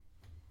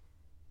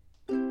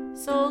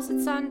Souls at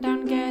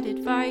sundown get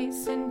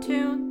advice and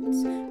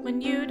tunes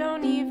when you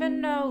don't even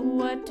know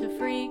what to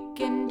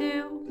freaking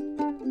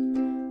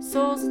do.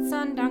 Souls at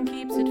sundown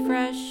keeps it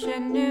fresh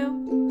and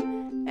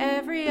new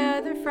every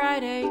other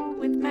Friday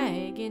with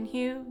Megan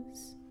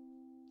Hughes.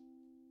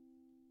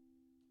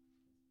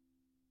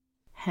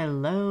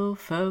 Hello,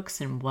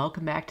 folks, and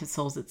welcome back to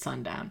Souls at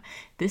Sundown.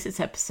 This is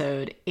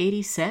episode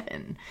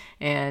 87,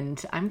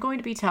 and I'm going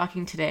to be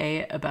talking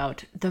today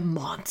about the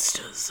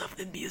monsters of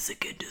the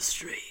music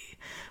industry.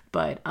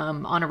 But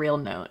on a real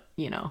note,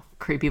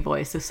 creepy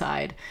voice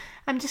aside,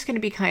 I'm just going to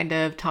be kind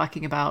of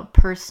talking about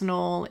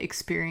personal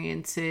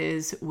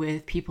experiences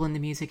with people in the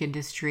music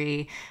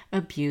industry,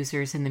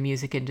 abusers in the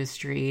music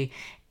industry,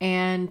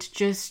 and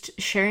just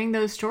sharing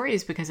those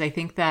stories because I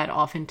think that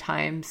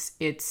oftentimes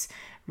it's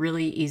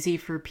really easy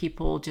for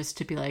people just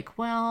to be like,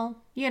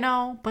 well,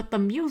 but the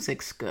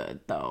music's good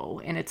though.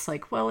 And it's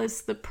like, well,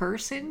 is the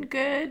person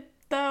good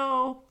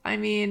though? I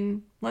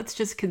mean, let's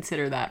just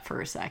consider that for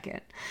a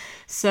second.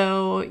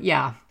 So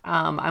yeah,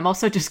 I'm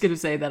also just going to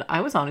say that I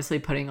was honestly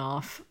putting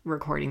off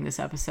recording this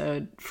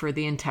episode for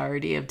the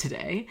entirety of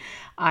today.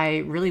 I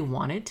really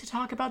wanted to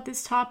talk about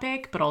this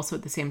topic, but also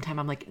at the same time,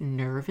 I'm like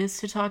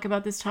nervous to talk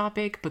about this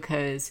topic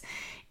because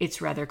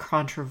it's rather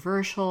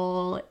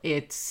controversial.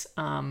 It's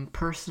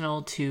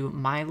personal to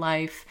my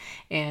life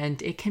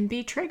and it can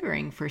be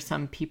triggering for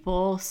some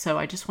people. So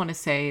I just want to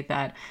say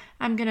that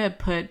I'm going to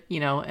put,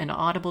 an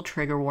audible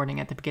trigger warning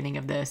at the beginning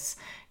of this.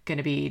 Going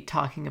to be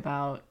talking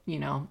about,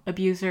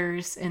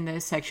 abusers in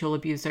this, sexual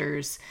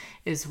abusers,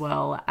 as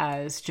well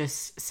as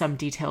just some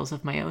details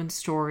of my own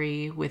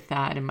story with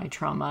that and my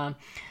trauma.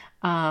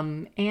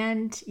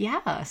 And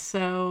yeah,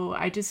 so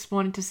I just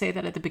wanted to say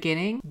that at the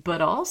beginning,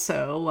 but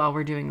also while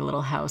we're doing a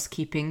little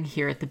housekeeping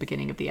here at the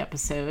beginning of the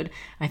episode,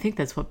 I think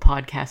that's what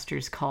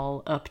podcasters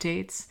call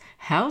updates,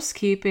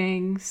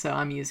 housekeeping. So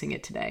I'm using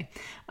it today.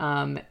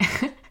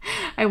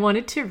 I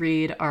wanted to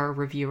read our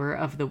reviewer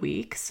of the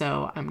week,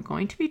 so I'm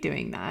going to be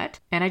doing that.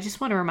 And I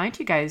just want to remind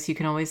you guys, you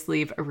can always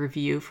leave a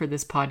review for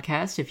this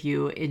podcast if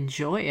you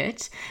enjoy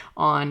it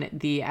on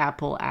the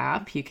Apple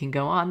app. You can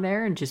go on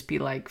there and just be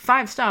like,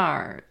 5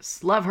 stars,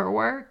 love her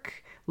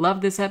work,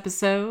 love this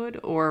episode,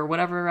 or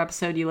whatever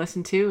episode you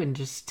listen to, and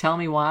just tell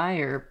me why,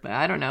 or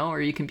I don't know,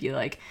 or you can be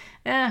like,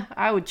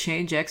 I would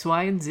change X,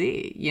 Y, and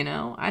Z,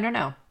 I don't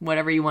know.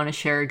 Whatever you want to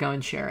share, go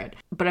and share it.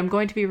 But I'm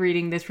going to be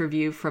reading this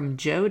review from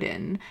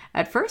Joden.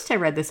 At first I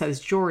read this as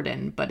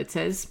Jordan, but it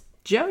says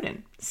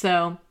Joden.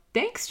 So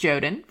thanks,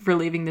 Joden, for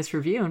leaving this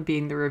review and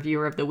being the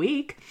reviewer of the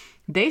week.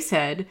 They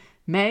said,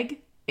 Meg,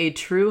 a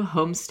true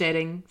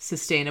homesteading,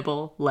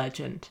 sustainable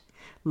legend.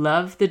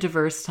 Love the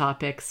diverse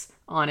topics,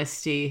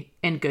 honesty,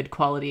 and good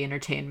quality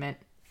entertainment.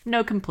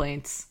 No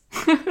complaints.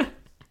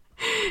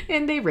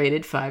 And they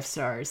rated 5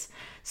 stars.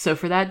 So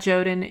for that,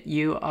 Joden,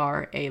 you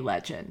are a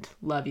legend.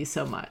 Love you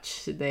so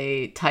much.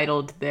 They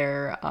titled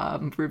their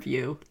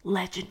review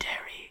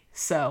Legendary.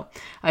 So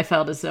I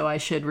felt as though I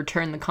should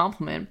return the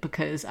compliment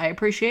because I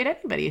appreciate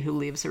anybody who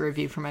leaves a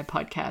review for my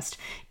podcast.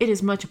 It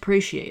is much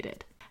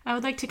appreciated. I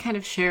would like to kind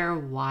of share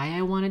why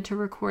I wanted to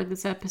record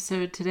this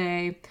episode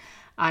today.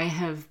 I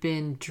have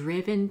been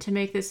driven to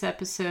make this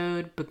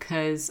episode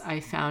because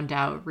I found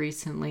out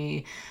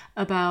recently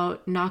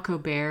about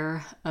Nahko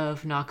Bear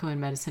of Nahko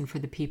and Medicine for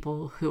the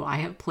People, who I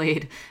have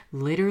played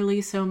literally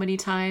so many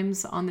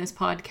times on this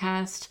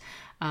podcast.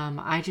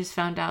 I just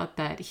found out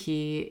that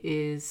he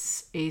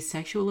is a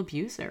sexual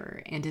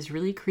abuser and is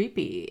really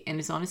creepy and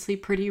is honestly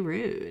pretty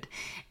rude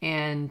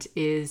and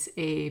is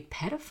a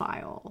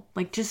pedophile.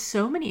 Like, just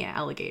so many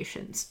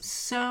allegations.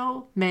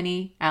 So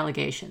many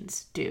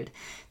allegations, dude.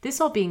 This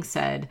all being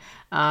said,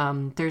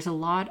 there's a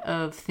lot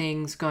of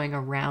things going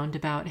around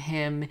about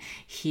him.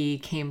 He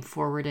came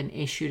forward and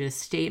issued a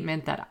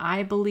statement that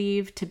I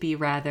believe to be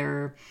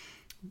rather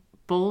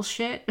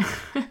bullshit,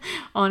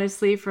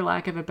 honestly, for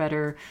lack of a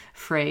better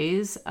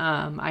phrase.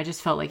 I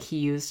just felt like he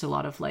used a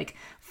lot of like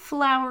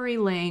flowery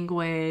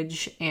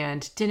language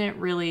and didn't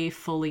really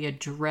fully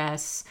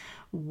address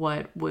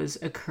what was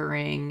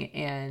occurring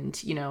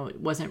and,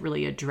 wasn't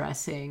really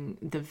addressing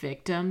the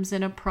victims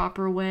in a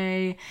proper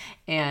way.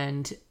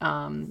 And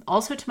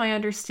also, to my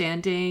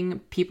understanding,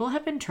 people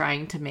have been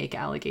trying to make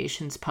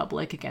allegations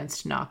public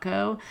against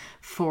Nahko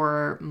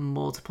for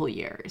multiple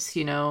years.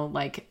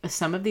 Like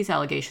some of these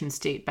allegations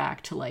date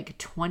back to like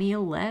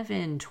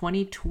 2011,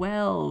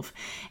 2012.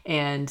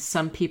 And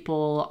some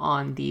people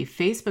on the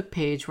Facebook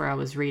page where I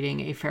was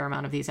reading a fair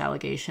amount of these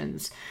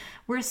allegations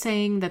were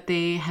saying that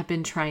they have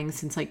been trying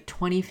since like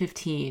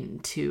 2015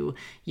 to,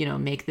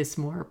 make this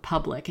more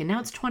public. And now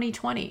it's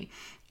 2020.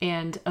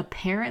 And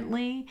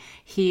apparently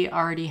he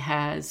already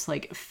has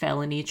like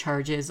felony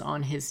charges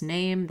on his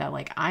name that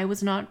like I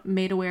was not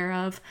made aware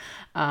of.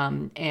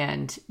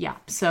 And yeah,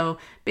 so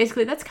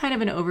basically that's kind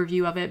of an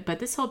overview of it. But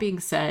this all being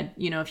said,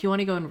 if you want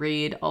to go and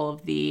read all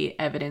of the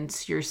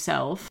evidence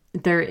yourself,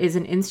 there is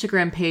an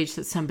Instagram page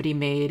that somebody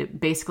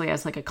made basically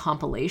as like a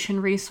compilation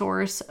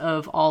resource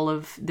of all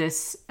of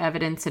this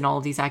evidence and all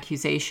of these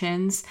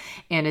accusations.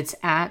 And it's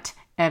at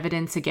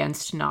evidence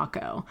against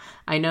Nako.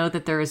 I know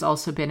that there has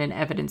also been an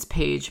evidence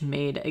page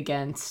made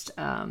against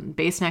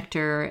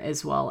Bassnectar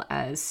as well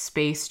as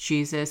Space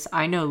Jesus.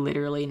 I know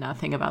literally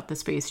nothing about the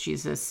Space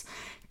Jesus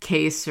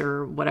case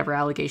or whatever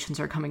allegations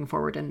are coming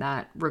forward in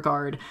that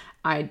regard.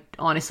 I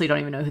honestly don't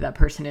even know who that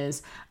person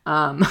is.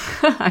 I'm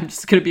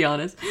just going to be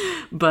honest.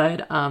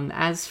 But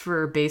as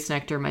for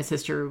Bassnectar, my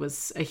sister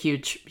was a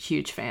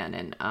huge fan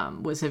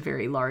and was a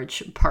very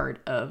large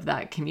part of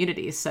that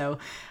community. So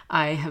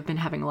I have been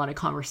having a lot of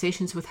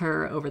conversations with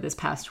her over this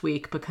past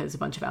week because a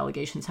bunch of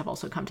allegations have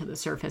also come to the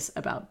surface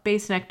about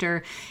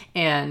Bassnectar.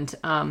 And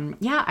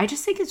I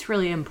just think it's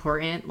really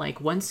important.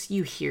 Like, once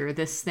you hear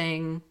this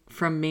thing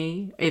from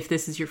me, if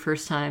this is your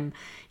first time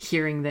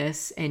hearing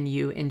this and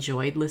you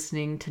enjoyed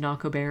listening to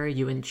Nako Bear,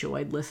 you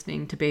enjoyed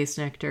listening to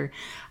Bassnectar,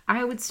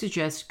 I would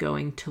suggest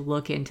going to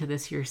look into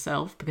this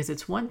yourself, because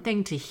it's one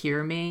thing to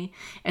hear me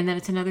and then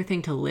it's another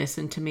thing to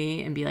listen to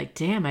me and be like,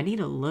 damn, I need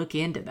to look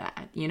into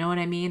that. You know what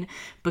I mean?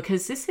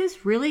 Because this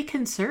is really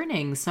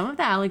concerning. Some of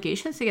the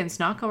allegations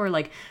against Nako are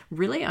like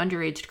really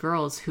underage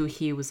girls who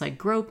he was like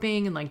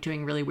groping and like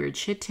doing really weird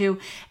shit to.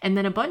 And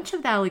then a bunch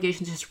of the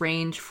allegations just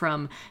range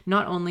from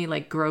not only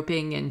like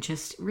groping and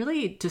just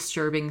really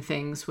disturbing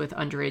things with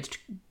underage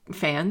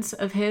fans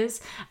of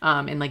his,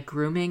 and like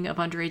grooming of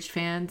underage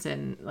fans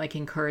and like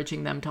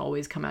encouraging them to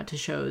always come out to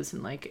shows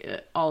and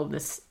like all of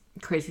this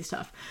crazy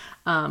stuff.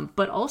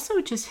 But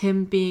also just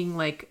him being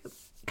like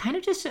kind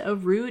of just a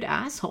rude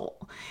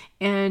asshole.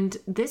 And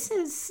this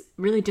is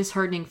really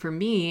disheartening for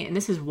me. And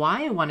this is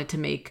why I wanted to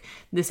make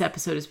this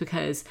episode, is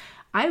because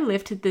I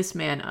lifted this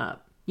man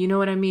up. You know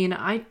what I mean?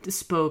 I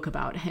spoke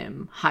about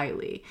him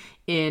highly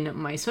in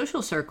my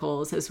social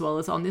circles as well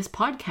as on this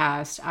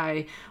podcast.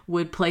 I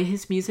would play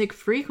his music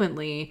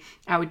frequently.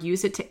 I would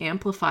use it to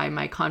amplify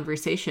my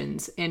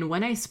conversations. And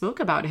when I spoke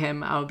about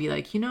him, I would be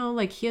like,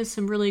 like he has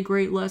some really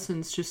great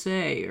lessons to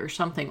say or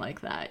something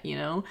like that,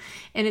 And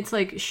it's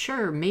like,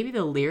 sure, maybe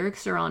the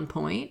lyrics are on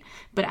point,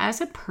 but as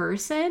a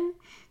person,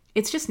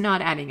 it's just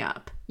not adding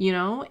up,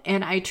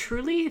 And I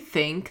truly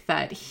think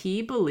that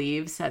he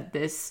believes that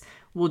this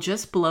will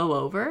just blow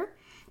over.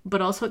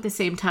 But also at the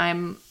same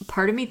time,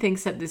 part of me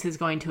thinks that this is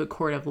going to a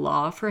court of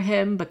law for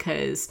him,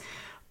 because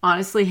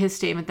honestly, his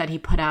statement that he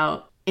put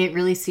out, it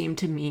really seemed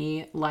to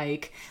me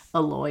like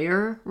a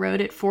lawyer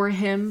wrote it for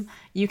him.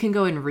 You can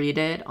go and read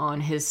it on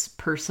his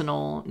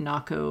personal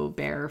Nako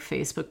Bear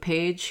Facebook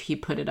page. He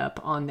put it up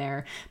on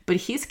there. But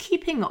he's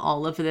keeping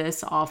all of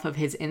this off of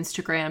his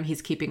Instagram.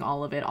 He's keeping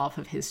all of it off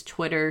of his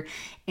Twitter.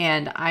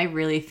 And I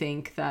really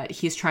think that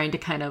he's trying to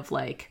kind of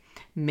like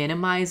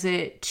minimize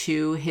it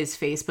to his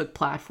Facebook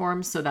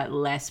platform so that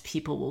less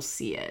people will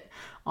see it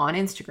on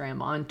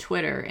Instagram, on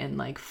Twitter, and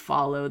like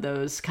follow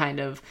those kind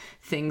of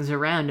things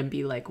around and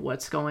be like,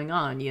 what's going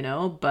on,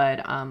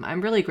 But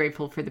I'm really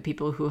grateful for the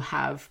people who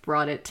have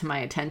brought it to my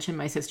attention.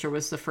 My sister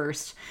was the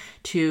first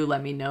to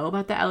let me know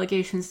about the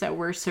allegations that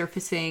were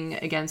surfacing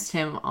against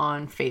him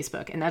on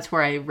Facebook. And that's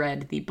where I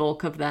read the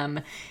bulk of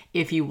them.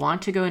 If you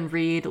want to go and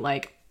read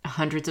like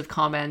hundreds of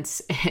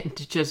comments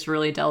and just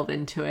really delve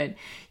into it,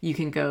 you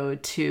can go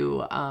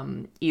to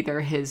either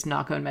his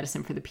Nako and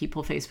Medicine for the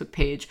People Facebook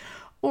page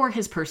or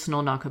his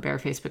personal Nako Bear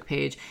Facebook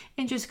page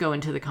and just go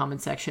into the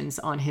comment sections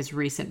on his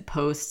recent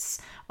posts.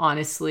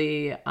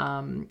 Honestly,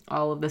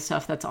 all of the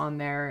stuff that's on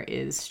there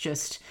is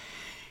just,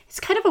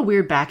 it's kind of a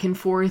weird back and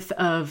forth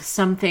of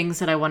some things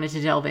that I wanted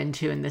to delve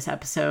into in this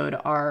episode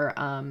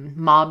are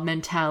mob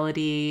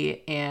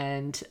mentality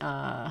and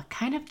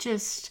kind of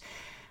just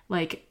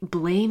like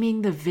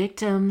blaming the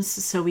victims.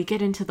 So we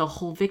get into the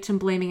whole victim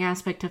blaming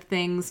aspect of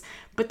things,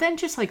 but then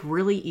just like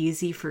really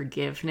easy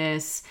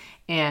forgiveness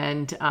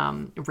and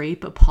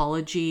rape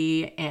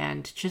apology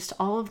and just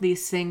all of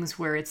these things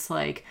where it's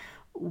like,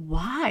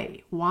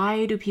 why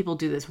do people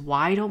do this?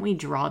 Why don't we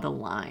draw the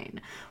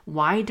line?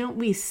 Why don't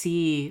we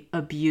see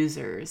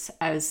abusers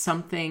as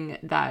something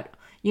that,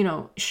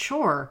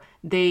 sure,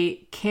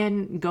 they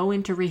can go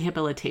into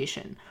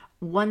rehabilitation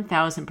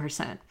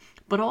 1000%,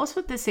 but also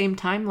at the same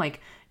time, like,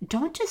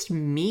 don't just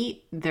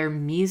meet their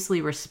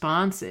measly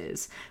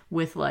responses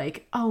with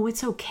like, oh,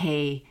 it's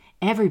okay,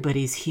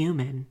 everybody's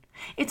human.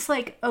 It's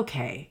like,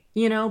 okay,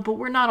 but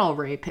we're not all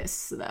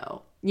rapists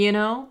though,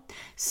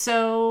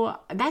 So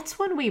that's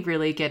when we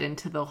really get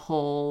into the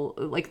whole,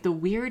 like the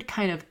weird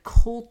kind of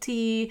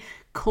culty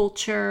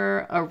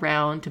culture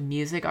around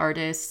music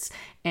artists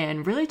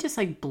and really just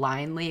like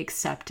blindly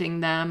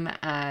accepting them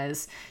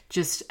as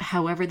just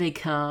however they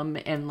come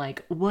and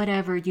like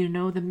whatever,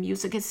 the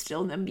music is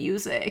still the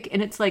music.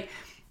 And it's like,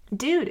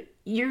 dude,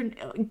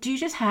 do you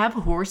just have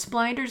horse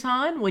blinders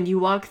on when you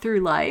walk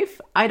through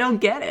life? I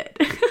don't get it.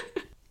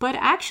 But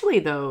actually,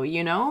 though,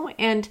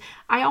 and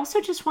I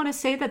also just want to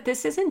say that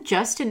this isn't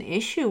just an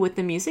issue with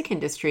the music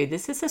industry.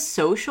 This is a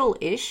social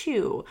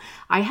issue.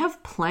 I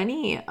have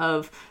plenty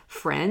of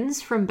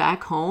friends from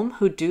back home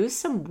who do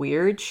some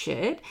weird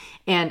shit,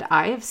 and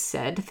I have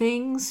said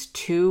things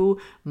to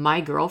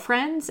my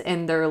girlfriends,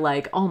 and they're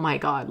like, oh my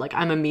God, like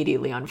I'm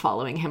immediately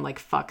unfollowing him, like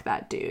fuck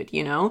that dude,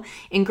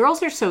 And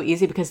girls are so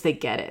easy because they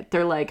get it.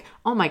 They're like,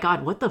 oh my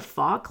God, what the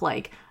fuck?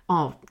 Like,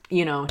 oh,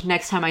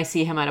 next time I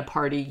see him at a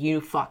party, you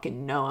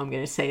fucking know I'm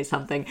going to say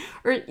something.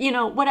 Or,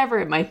 whatever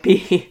it might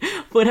be,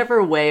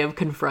 whatever way of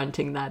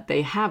confronting that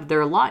they have,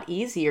 they're a lot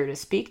easier to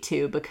speak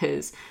to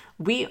because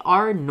we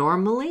are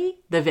normally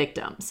the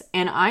victims.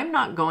 And I'm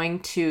not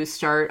going to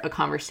start a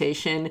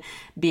conversation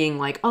being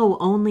like, oh,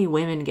 only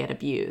women get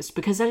abused,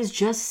 because that is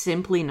just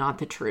simply not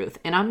the truth.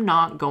 And I'm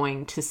not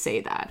going to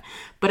say that.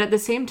 But at the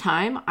same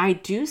time, I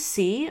do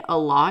see a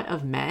lot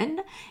of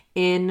men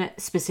in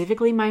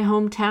specifically my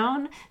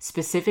hometown,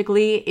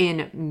 specifically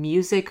in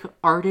music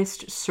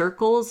artist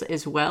circles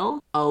as well,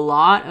 a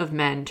lot of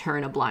men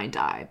turn a blind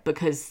eye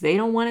because they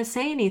don't want to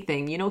say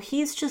anything.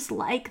 He's just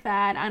like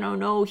that. I don't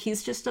know.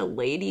 He's just a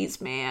ladies'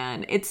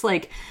 man. It's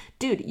like,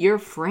 dude, you're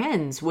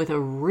friends with a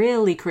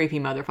really creepy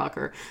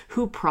motherfucker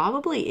who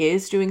probably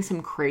is doing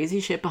some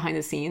crazy shit behind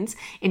the scenes.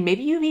 And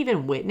maybe you've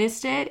even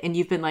witnessed it and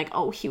you've been like,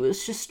 oh, he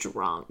was just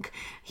drunk.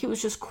 He was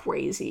just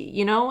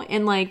crazy,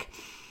 And like,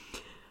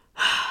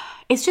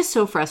 it's just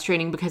so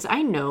frustrating because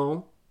I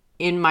know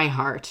in my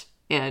heart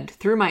and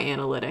through my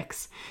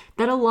analytics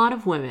that a lot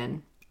of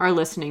women are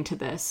listening to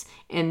this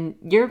and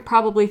you're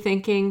probably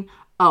thinking,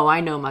 oh,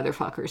 I know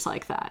motherfuckers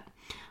like that.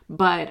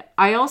 But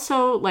I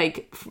also,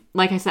 like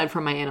I said,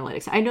 from my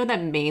analytics, I know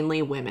that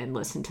mainly women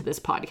listen to this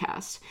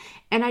podcast.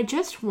 And I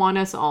just want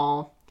us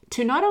all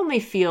to not only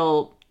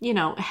feel,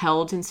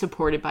 held and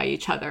supported by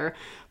each other,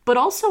 but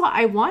also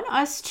I want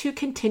us to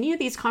continue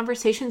these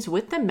conversations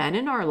with the men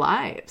in our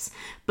lives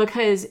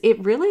because a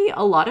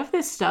lot of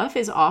this stuff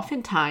is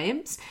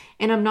oftentimes,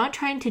 and I'm not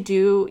trying to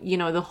do,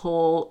 the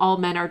whole all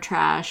men are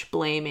trash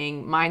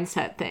blaming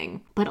mindset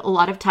thing, but a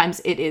lot of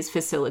times it is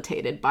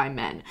facilitated by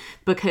men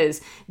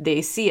because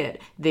they see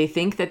it. They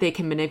think that they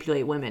can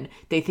manipulate women.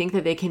 They think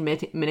that they can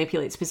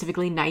manipulate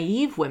specifically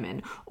naive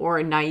women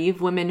or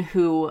naive women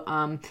who,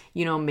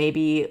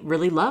 maybe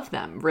really love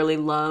them, really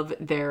love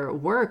their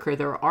work or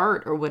their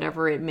art or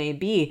whatever it may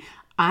be.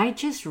 I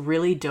just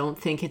really don't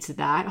think it's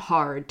that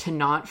hard to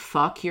not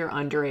fuck your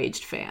underage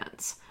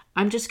fans.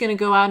 I'm just going to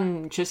go out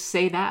and just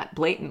say that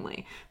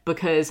blatantly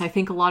because I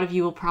think a lot of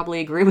you will probably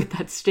agree with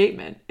that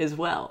statement as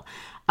well.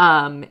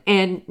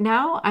 And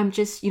now I'm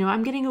just,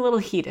 I'm getting a little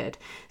heated.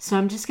 So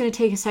I'm just going to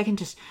take a second,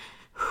 just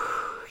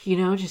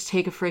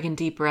take a friggin'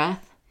 deep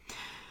breath.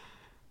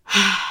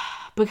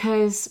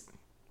 Because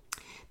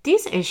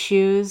these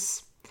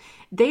issues,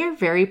 they are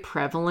very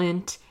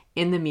prevalent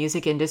in the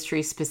music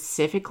industry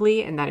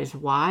specifically, and that is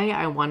why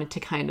I wanted to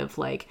kind of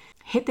like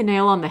hit the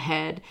nail on the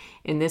head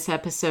in this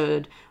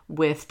episode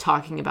with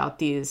talking about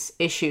these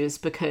issues,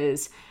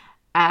 because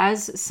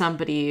as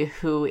somebody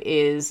who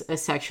is a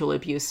sexual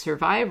abuse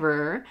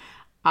survivor,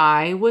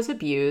 I was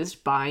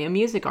abused by a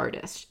music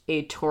artist,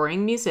 a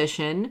touring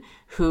musician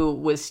who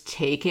was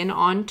taken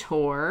on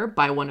tour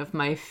by one of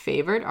my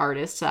favorite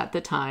artists at the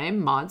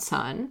time, Mod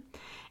Sun.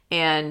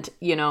 And,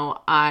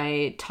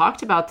 I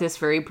talked about this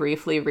very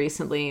briefly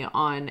recently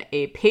on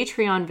a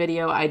Patreon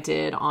video I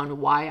did on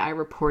why I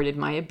reported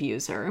my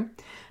abuser.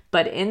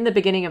 But in the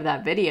beginning of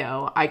that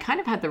video, I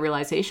kind of had the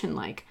realization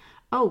like,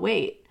 oh,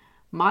 wait,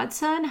 Mod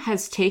Sun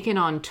has taken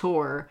on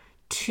tour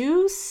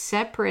 2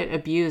 separate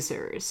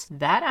abusers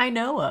that I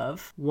know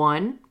of.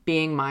 One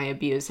being my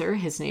abuser.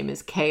 His name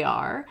is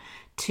KR.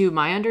 To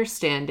my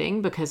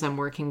understanding, because I'm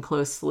working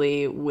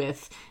closely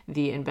with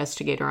the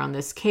investigator on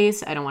this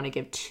case, I don't want to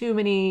give too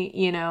many,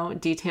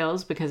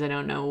 details because I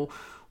don't know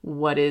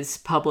what is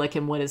public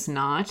and what is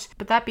not.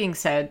 But that being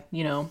said,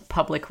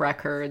 public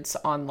records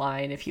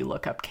online, if you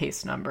look up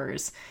case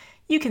numbers,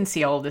 you can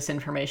see all of this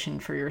information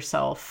for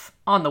yourself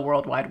on the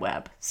World Wide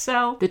Web.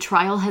 So the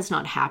trial has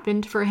not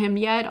happened for him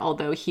yet,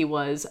 although he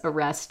was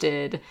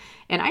arrested.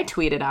 And I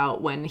tweeted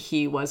out when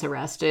he was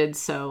arrested.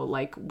 So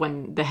like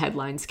when the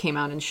headlines came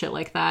out and shit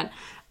like that.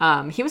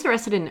 He was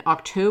arrested in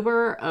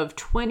October of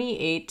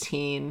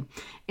 2018,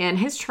 and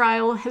his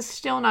trial has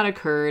still not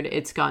occurred.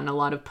 It's gotten a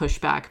lot of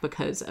pushback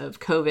because of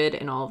COVID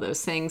and all of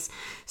those things.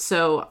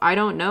 So I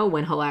don't know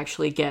when he'll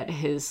actually get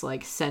his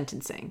like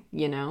sentencing,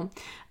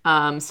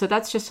 So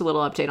that's just a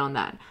little update on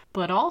that.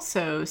 But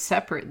also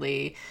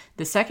separately,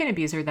 the second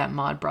abuser that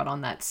Mod brought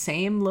on that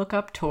same Look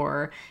Up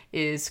tour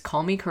is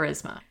Call Me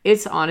Charisma.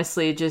 It's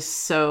honestly just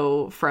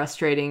so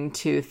frustrating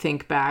to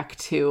think back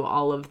to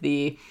all of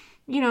the,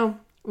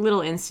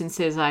 little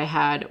instances I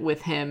had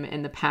with him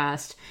in the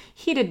past.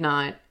 He did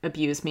not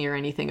abuse me or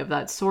anything of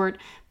that sort,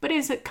 but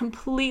is it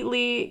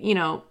completely,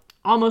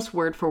 almost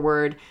word for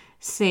word,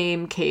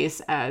 same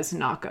case as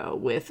Nako,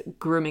 with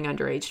grooming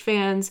underage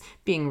fans,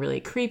 being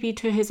really creepy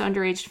to his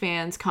underage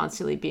fans,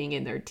 constantly being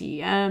in their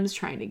DMs,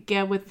 trying to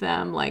get with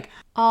them, like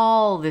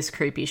all this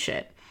creepy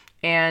shit.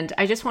 And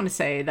I just want to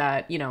say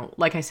that,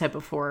 like I said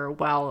before,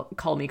 while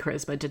Call Me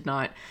Charisma did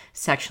not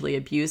sexually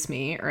abuse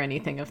me or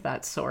anything of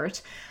that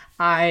sort,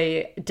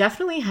 I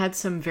definitely had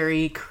some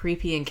very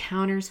creepy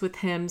encounters with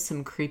him,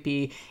 some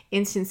creepy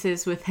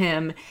instances with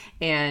him,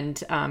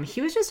 and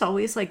he was just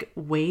always like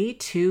way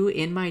too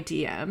in my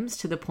DMs,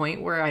 to the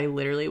point where I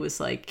literally was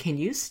like, can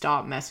you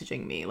stop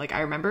messaging me? Like, I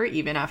remember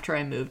even after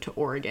I moved to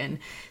Oregon,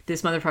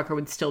 this motherfucker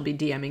would still be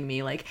DMing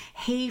me like,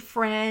 hey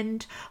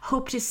friend,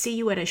 hope to see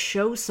you at a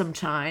show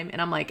sometime.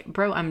 And I'm like,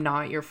 bro, I'm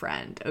not your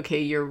friend.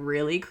 Okay, you're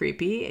really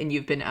creepy and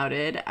you've been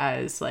outed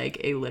as like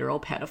a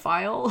literal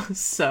pedophile.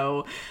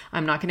 So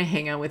I'm not gonna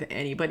hang out with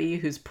anybody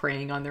who's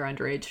preying on their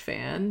underage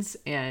fans,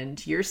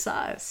 and you're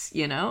sus,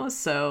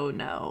 so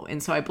no.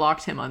 And so I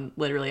blocked him on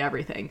literally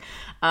everything.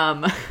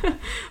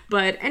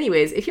 But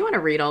anyways, if you want to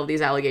read all of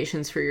these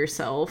allegations for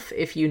yourself,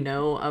 if you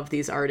know of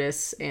these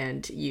artists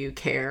and you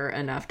care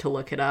enough to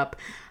look it up,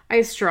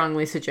 I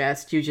strongly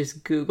suggest you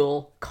just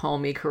Google Call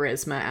Me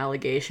Charisma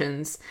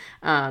allegations.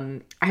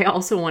 I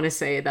also want to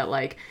say that,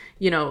 like,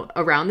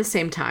 around the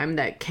same time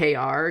that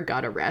KR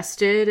got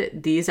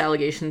arrested, these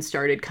allegations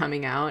started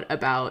coming out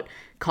about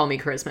Call Me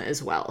Charisma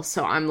as well.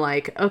 So I'm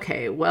like,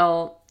 okay,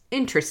 well,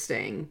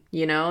 interesting.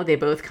 They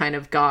both kind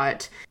of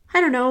got,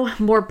 I don't know,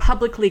 more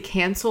publicly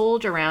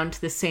canceled around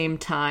the same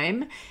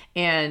time.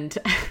 And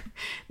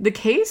the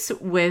case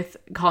with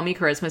Call Me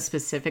Charisma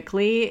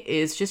specifically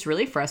is just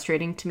really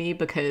frustrating to me,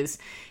 because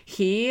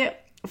he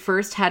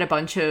first had a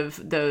bunch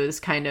of those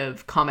kind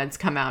of comments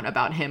come out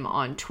about him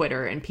on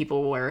Twitter, and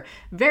people were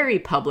very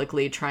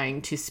publicly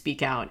trying to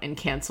speak out and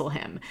cancel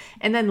him.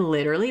 And then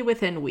literally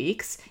within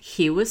weeks,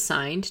 he was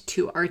signed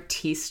to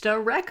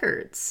Artista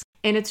Records.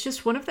 And it's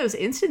just one of those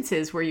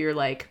instances where you're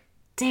like,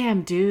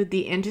 damn, dude,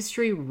 the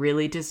industry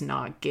really does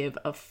not give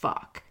a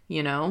fuck,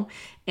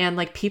 And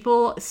like,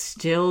 people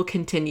still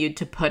continued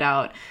to put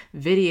out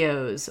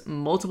videos,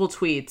 multiple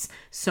tweets,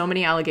 so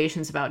many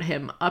allegations about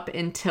him up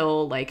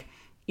until like,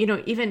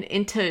 even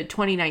into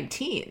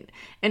 2019.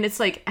 And it's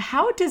like,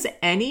 how does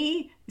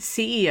any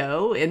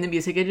CEO in the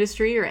music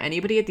industry or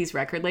anybody at these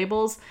record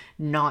labels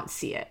not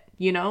see it,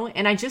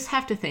 And I just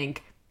have to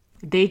think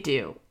they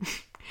do.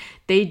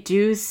 They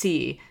do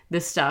see the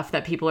stuff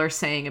that people are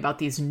saying about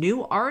these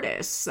new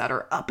artists that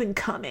are up and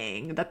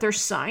coming, that they're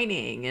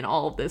signing and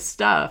all of this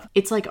stuff.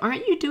 It's like,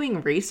 aren't you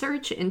doing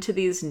research into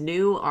these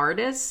new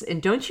artists?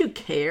 And don't you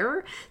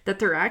care that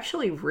they're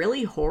actually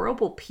really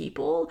horrible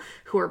people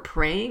who are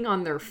preying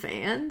on their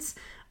fans?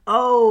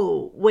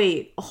 Oh,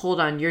 wait, hold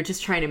on. You're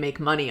just trying to make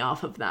money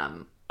off of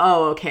them.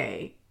 Oh,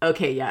 okay.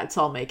 Okay, yeah, it's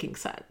all making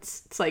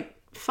sense. It's like,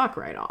 fuck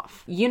right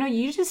off.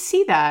 You just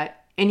see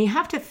that and you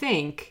have to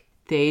think,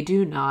 they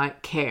do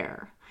not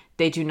care.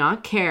 They do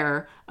not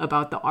care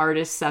about the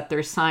artists that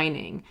they're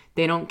signing.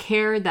 They don't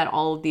care that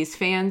all of these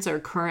fans are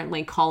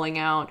currently calling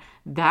out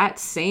that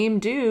same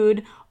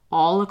dude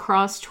all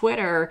across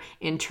Twitter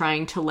and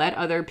trying to let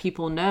other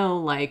people know,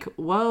 like,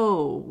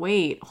 whoa,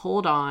 wait,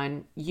 hold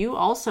on. You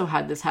also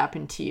had this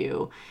happen to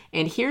you.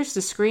 And here's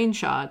the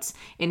screenshots.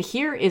 And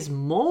here is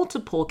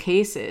multiple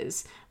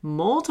cases,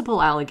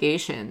 multiple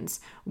allegations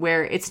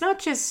where it's not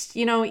just,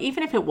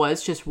 even if it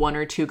was just one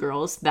or two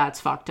girls, that's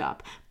fucked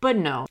up. But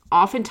no,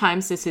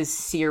 oftentimes this is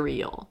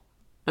serial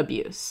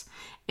abuse.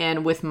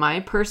 And with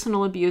my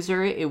personal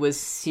abuser, it was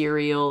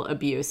serial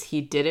abuse. He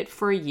did it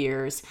for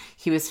years.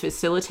 He was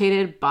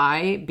facilitated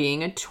by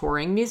being a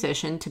touring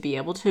musician to be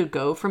able to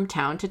go from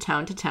town to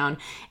town to town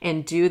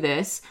and do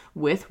this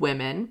with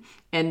women.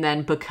 And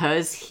then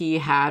because he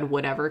had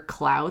whatever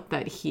clout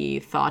that he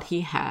thought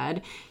he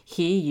had,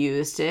 he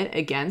used it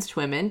against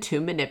women to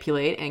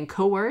manipulate and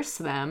coerce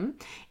them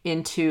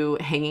into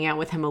hanging out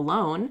with him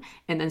alone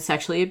and then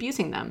sexually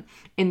abusing them.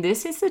 And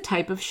this is the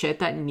type of shit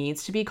that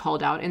needs to be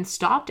called out and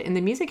stopped in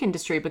the music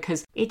industry,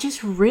 because it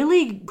just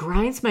really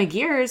grinds my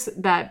gears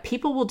that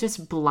people will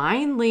just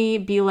blindly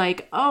be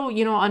like, oh,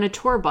 on a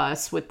tour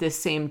bus with this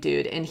same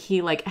dude and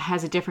he like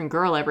has a different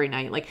girl every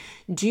night. Like,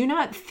 do you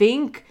not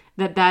think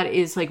that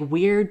is like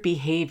weird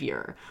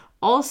behavior?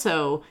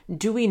 Also,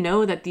 do we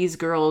know that these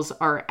girls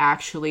are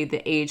actually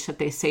the age that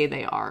they say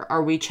they are?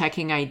 Are we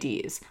checking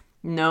IDs?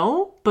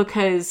 No,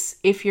 because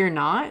if you're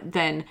not,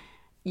 then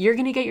you're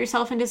going to get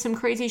yourself into some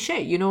crazy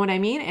shit. You know what I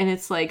mean? And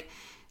it's like,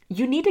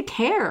 you need to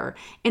care,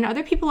 and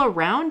other people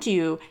around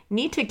you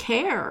need to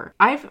care.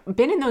 I've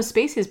been in those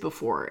spaces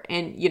before,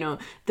 and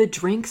the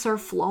drinks are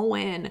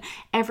flowing.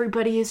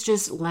 Everybody is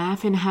just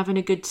laughing, having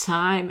a good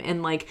time.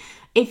 And like,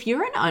 if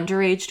you're an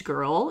underage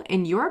girl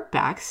and you're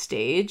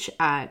backstage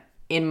at,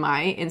 in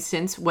my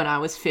instance, when I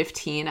was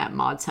 15 at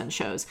Mod Sun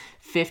shows,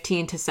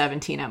 15 to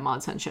 17 at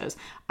Mod Sun shows,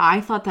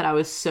 I thought that I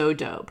was so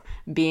dope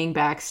being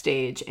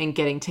backstage and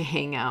getting to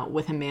hang out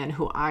with a man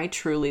who I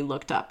truly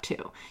looked up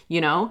to,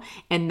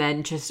 And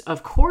then just,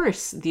 of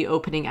course, the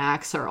opening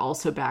acts are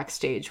also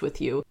backstage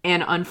with you.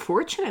 And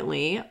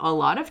unfortunately, a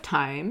lot of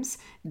times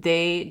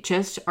they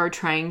just are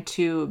trying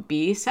to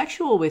be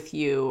sexual with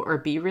you or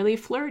be really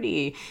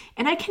flirty.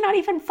 And I cannot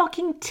even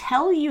fucking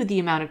tell you the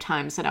amount of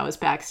times that I was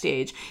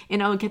backstage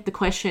and I would get the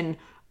question,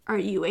 are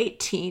you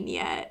 18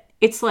 yet?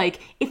 It's like,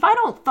 if I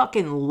don't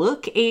fucking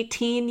look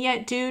 18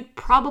 yet, dude,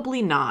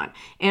 probably not.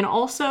 And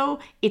also,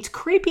 it's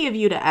creepy of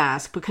you to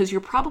ask because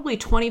you're probably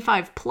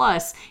 25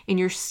 plus and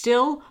you're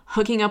still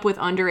hooking up with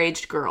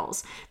underage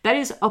girls. That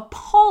is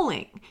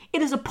appalling.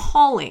 It is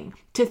appalling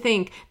to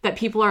think that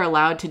people are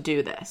allowed to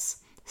do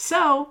this.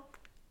 So,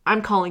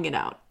 I'm calling it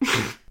out.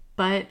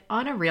 But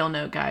on a real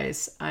note,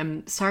 guys,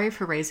 I'm sorry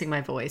for raising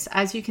my voice.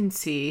 As you can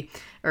see,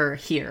 or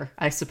hear,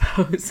 I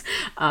suppose,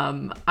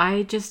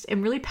 I just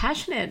am really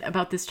passionate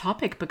about this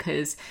topic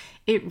because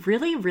it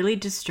really, really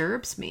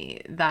disturbs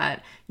me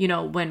that, you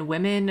know, when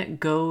women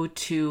go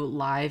to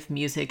live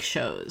music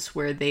shows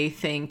where they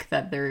think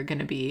that they're going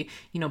to be,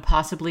 you know,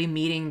 possibly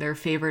meeting their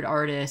favorite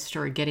artist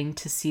or getting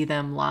to see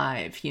them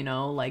live, you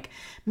know, like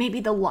maybe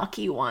the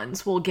lucky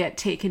ones will get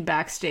taken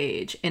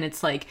backstage. And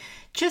it's like,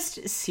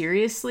 just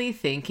seriously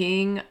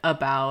thinking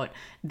about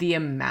the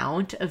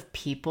amount of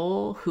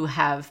people who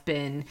have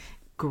been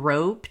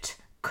groped,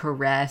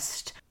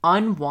 caressed,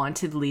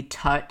 unwantedly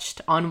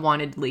touched,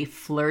 unwantedly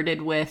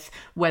flirted with,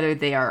 whether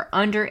they are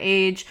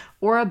underage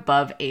or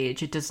above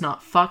age. It does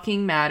not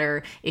fucking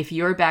matter. If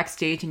you're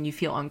backstage and you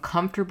feel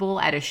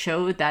uncomfortable at a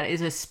show, that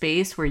is a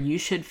space where you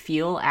should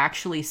feel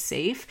actually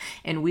safe,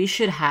 and we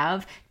should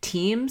have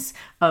teams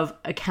of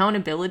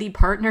accountability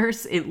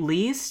partners at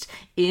least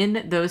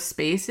in those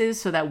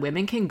spaces so that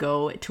women can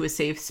go to a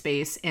safe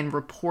space and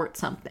report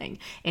something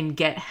and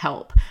get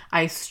help.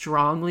 I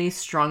strongly,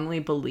 strongly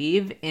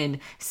believe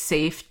in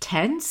safe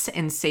tents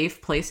and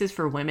safe places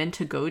for women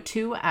to go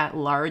to at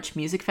large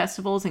music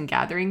festivals and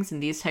gatherings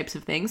and these types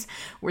of things,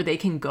 where they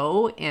can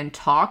go and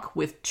talk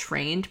with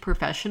trained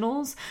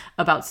professionals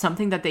about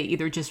something that they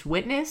either just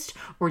witnessed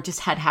or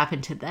just had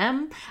happen to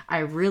them. I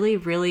really,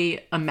 really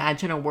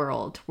imagine a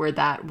world where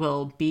that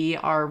will be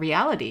our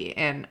reality.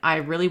 And I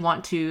really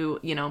want to,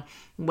 you know,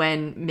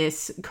 when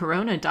Miss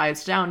Corona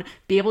dies down,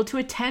 be able to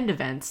attend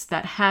events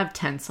that have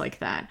tents like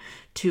that,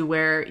 to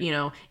where, you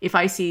know, if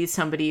I see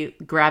somebody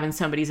grabbing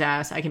somebody's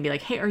ass, I can be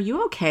like, hey, are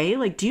you okay?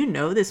 Like, do you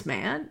know this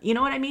man? You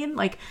know what I mean?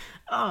 Like,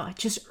 oh, it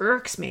just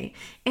irks me.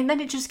 And then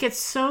it just gets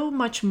so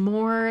much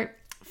more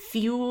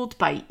fueled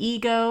by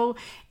ego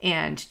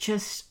and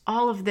just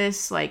all of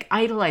this like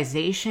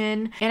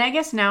idolization. And I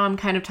guess now I'm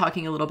kind of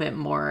talking a little bit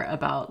more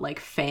about like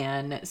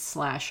fan/artist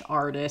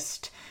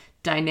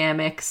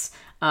dynamics.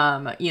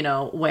 You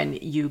know, when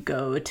you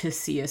go to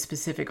see a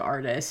specific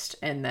artist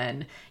and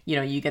then, you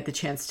know, you get the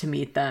chance to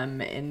meet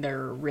them and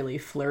they're really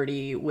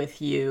flirty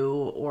with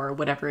you or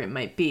whatever it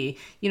might be,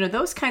 you know,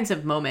 those kinds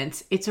of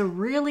moments, it's a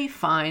really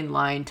fine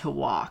line to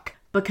walk.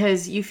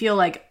 Because you feel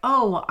like,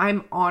 oh,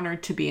 I'm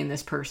honored to be in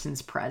this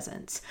person's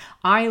presence.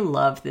 I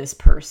love this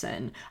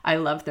person. I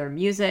love their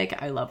music.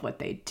 I love what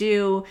they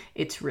do.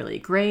 It's really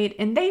great.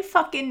 And they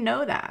fucking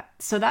know that.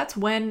 So that's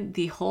when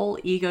the whole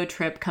ego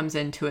trip comes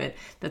into it.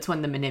 That's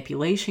when the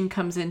manipulation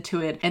comes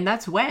into it. And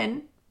that's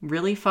when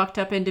really fucked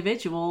up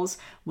individuals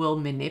will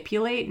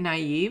manipulate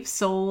naive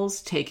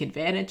souls, take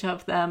advantage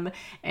of them,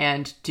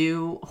 and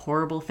do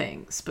horrible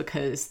things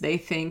because they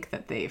think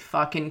that they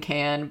fucking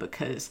can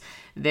because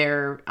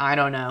their, I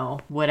don't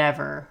know,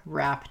 whatever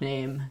rap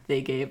name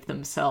they gave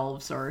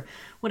themselves or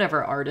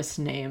whatever artist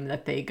name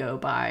that they go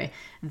by,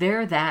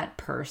 they're that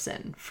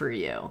person for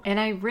you. And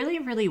I really,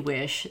 really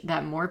wish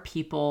that more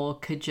people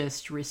could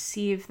just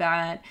receive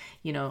that,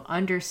 you know,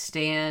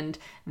 understand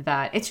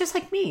that it's just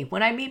like me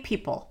when I meet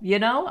people, you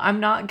know, I'm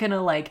not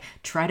gonna like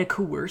try to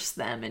coerce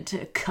them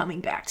into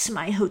coming back to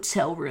my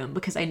hotel room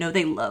because I know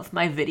they love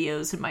my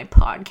videos and my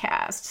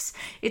podcasts.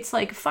 It's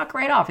like, fuck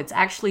right off. It's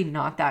actually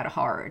not that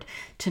hard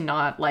to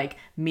not like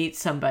meet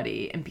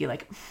somebody and be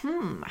like,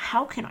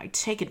 how can I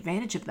take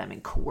advantage of them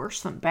and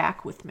coerce them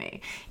back with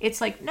me? It's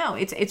like, no,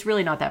 it's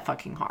really not that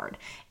fucking hard.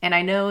 And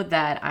I know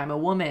that I'm a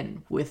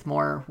woman with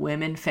more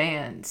women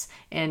fans,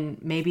 and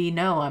maybe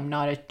no, I'm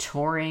not a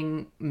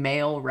touring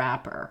male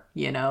rapper,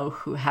 you know,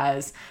 who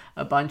has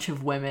a bunch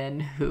of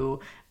women who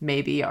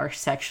maybe are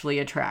sexually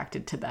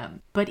attracted to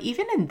them. But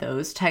even in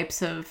those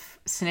types of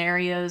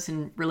scenarios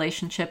and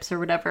relationships or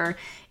whatever,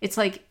 it's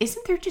like,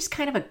 isn't there just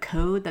kind of a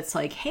code that's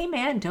like, hey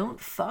man, don't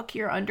fuck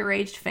your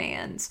underage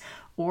fans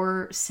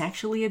or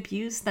sexually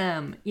abuse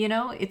them? You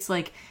know, it's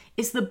like,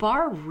 is the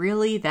bar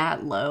really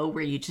that low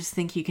where you just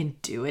think you can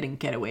do it and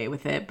get away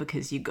with it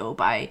because you go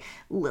by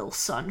Lil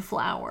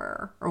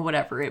Sunflower or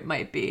whatever it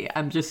might be?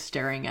 I'm just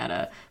staring at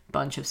a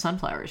bunch of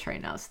sunflowers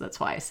right now, so that's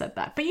why I said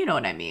that. But you know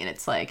what I mean.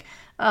 It's like,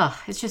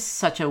 it's just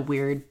such a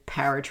weird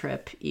power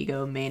trip,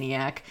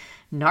 egomaniac,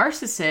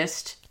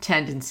 narcissist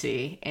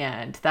tendency,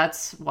 and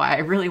that's why I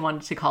really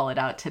wanted to call it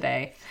out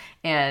today.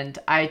 And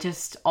I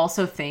just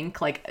also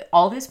think, like,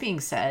 all this being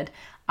said,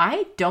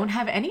 I don't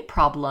have any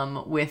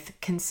problem with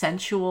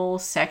consensual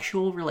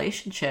sexual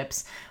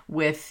relationships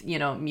with, you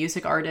know,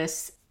 music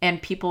artists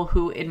and people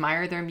who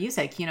admire their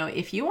music. You know,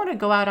 if you want to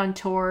go out on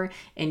tour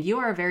and you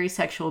are a very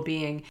sexual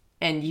being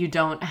and you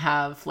don't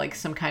have like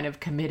some kind of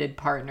committed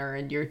partner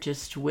and you're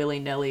just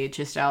willy-nilly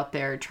just out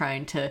there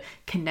trying to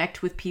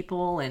connect with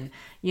people and,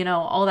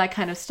 all that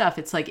kind of stuff.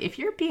 It's like, if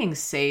you're being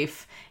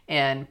safe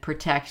and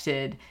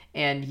protected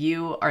and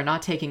you are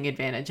not taking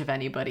advantage of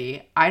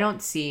anybody, I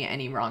don't see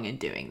any wrong in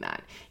doing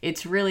that.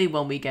 It's really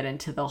when we get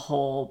into the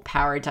whole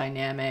power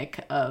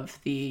dynamic of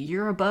the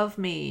you're above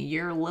me,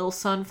 you're a little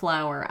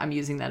sunflower. I'm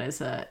using that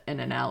as an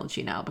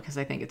analogy now because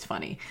I think it's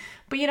funny.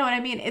 But you know what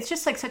I mean? It's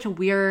just like such a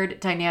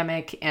weird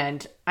dynamic,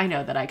 and I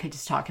know that I could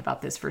just talk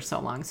about this for so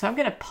long. So I'm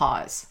going to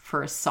pause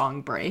for a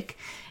song break.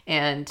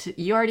 And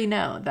you already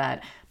know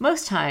that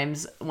most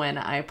times when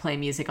I play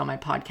music on my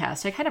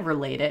podcast, I kind of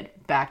relate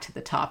it back to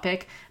the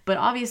topic. But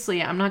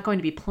obviously, I'm not going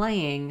to be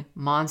playing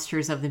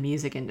monsters of the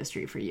music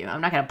industry for you.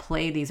 I'm not going to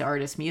play these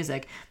artists'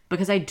 music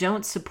because I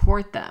don't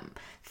support them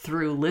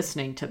through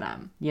listening to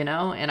them,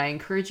 and I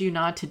encourage you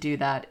not to do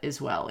that as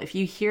well. If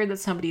you hear that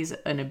somebody's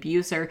an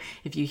abuser,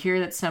 if you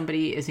hear that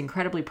somebody is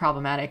incredibly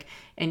problematic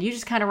and you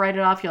just kind of write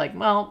it off, you're like,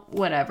 well,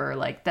 whatever,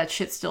 like that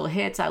shit still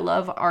hits. I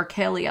love R.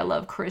 Kelly. I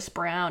love Chris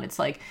Brown. It's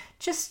like,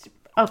 just,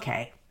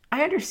 okay.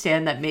 I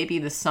understand that maybe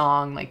the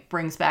song like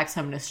brings back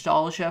some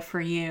nostalgia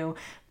for you,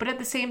 but at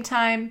the same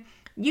time,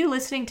 you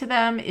listening to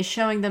them is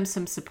showing them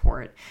some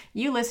support.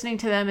 You listening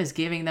to them is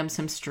giving them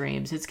some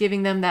streams. It's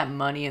giving them that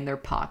money in their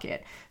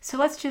pocket. So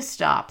let's just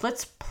stop.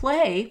 Let's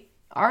play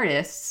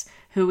artists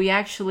who we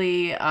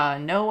actually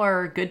know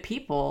are good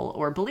people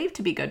or believe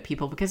to be good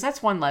people, because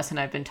that's one lesson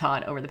I've been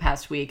taught over the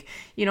past week.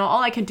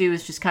 All I can do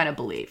is just kind of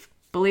believe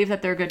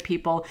that they're good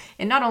people.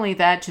 And not only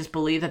that, just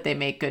believe that they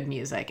make good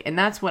music. And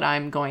that's what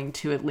I'm going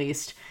to at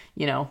least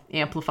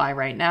amplify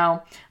right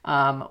now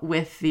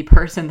with the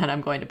person that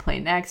I'm going to play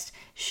next.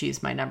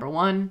 She's my number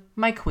one,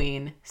 my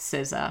queen,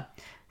 SZA.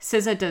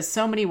 SZA does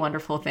so many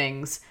wonderful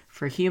things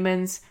for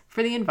humans,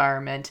 for the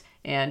environment,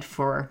 and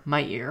for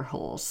my ear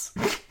holes.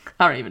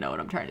 I don't even know what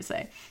I'm trying to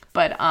say.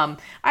 But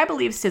I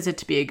believe SZA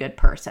to be a good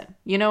person.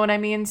 You know what I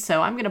mean?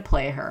 So I'm going to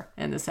play her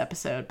in this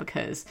episode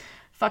because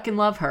fucking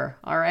love her.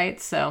 All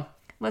right? So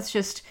let's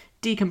just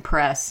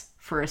decompress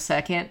for a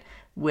second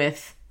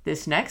with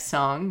this next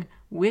song,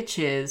 which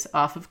is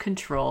off of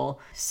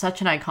Control.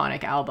 Such an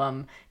iconic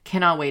album.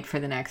 Cannot wait for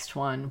the next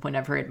one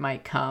whenever it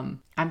might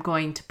come. I'm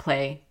going to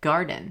play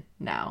Garden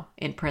now.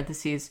 In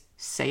parentheses,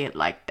 say it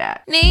like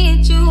that.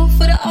 Need you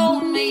for the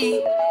old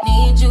me.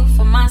 Need you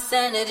for my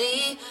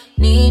sanity.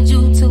 Need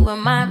you to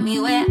remind me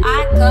where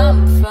I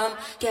come from.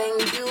 Can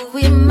you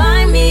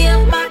remind me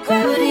of my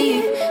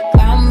gravity?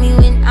 Ground me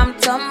when I'm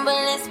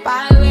tumbling,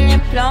 spiraling,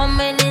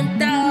 plummeting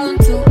down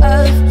to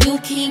earth. You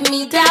keep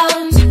me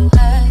down to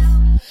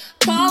earth.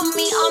 Call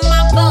me on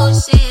my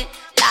bullshit.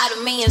 Lie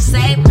to me and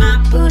say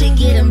my booty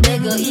getting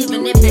bigger,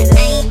 even if it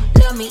ain't.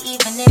 Love me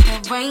even if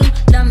it rain.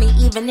 Love me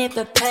even if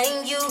it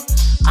pain you.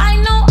 I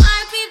know I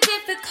be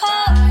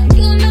difficult.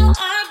 You know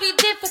I be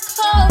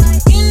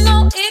difficult. You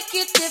know it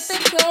get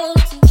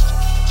difficult.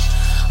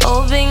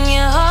 Open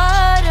your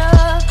heart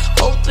up.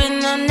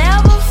 Hoping I'll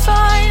never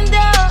find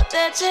out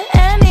that you're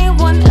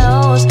anyone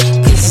else.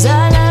 'Cause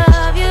I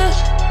love you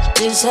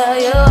just how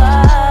you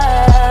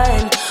are.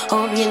 And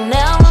hope you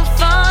never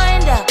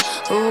find out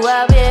who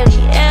I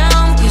really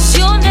am. 'Cause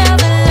you'll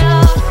never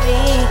love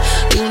me.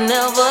 You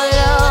never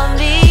love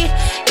me.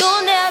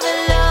 You'll never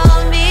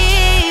love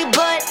me.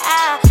 But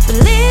I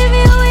believe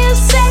you when you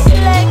say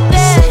it like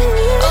that.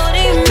 Oh, do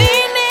you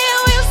mean it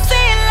when you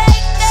say it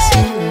like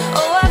that?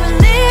 Oh, I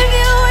believe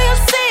you when you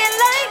say it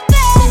like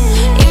that.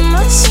 You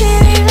must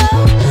really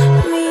love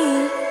me.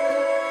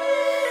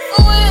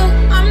 For real,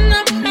 I'm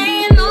not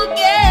playing no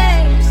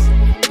games.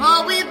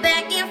 All we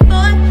back and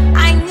forth,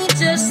 I need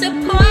your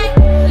support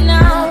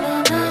now.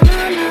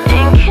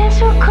 And can't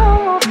you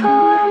come over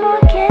one more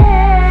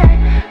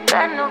again?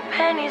 Got no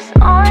pennies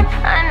on,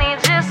 I need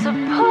your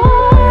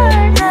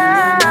support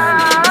now.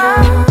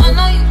 I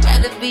know you'd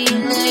rather be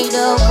laid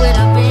up with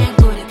a big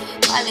booty.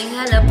 Probably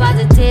hella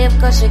positive,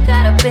 'cause you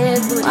got a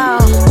big booty.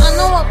 I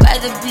know I'd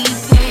rather be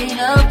paid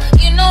up.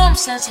 You know I'm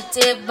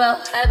sensitive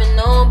about having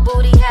no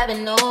booty,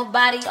 having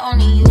nobody,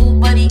 only you,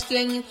 buddy.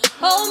 Can you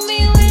hold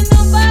me when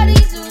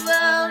nobody's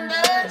around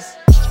us?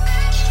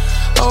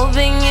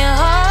 Open your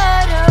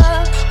heart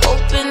up.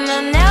 Hoping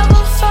I'll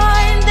never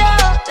find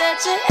out that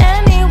you're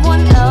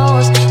anyone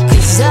else.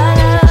 'Cause I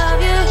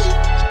love you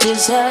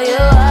just how you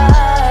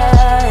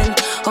are. And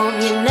hope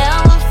you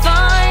never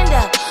find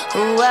out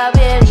who I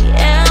really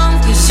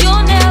am. 'Cause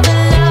you'll never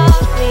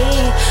love me.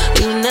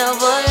 You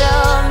never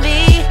love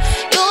me.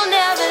 You'll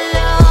never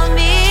love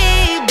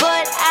me.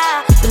 But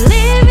I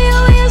believe you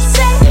when you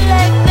say it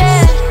like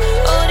that.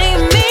 Oh, do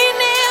you mean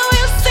it when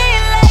you say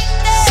it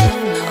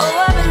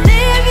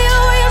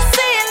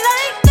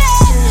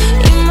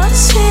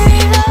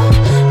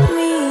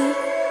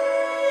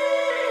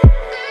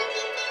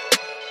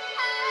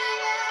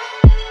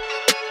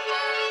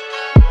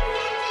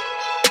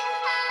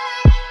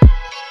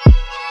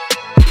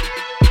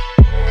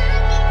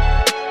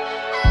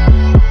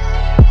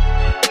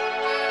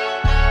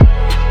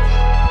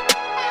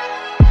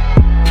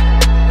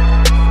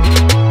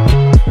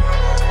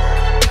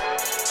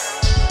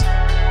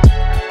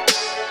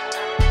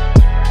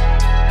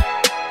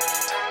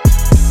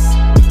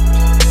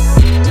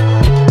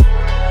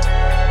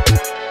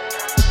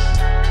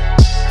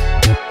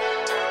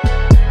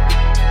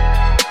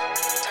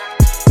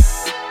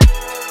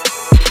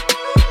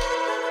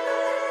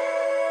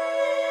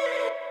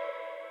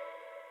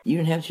You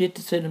didn't have shit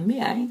to say to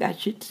me. I ain't got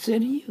shit to say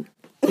to you.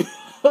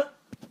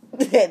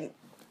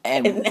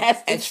 and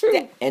that's the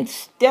truth. And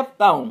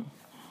stepped on.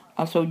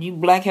 So you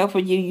black heifer,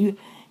 you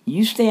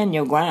stand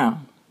your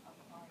ground.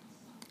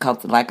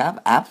 Because like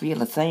I feel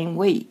the same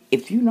way.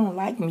 If you don't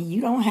like me,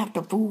 you don't have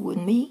to fool with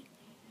me.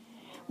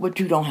 But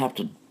you don't have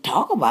to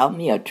talk about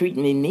me or treat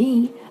me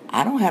mean.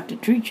 I don't have to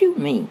treat you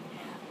mean.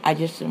 I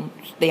just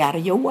stay out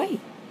of your way.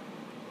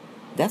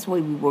 That's the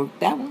way we work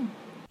that one.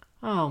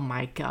 Oh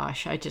my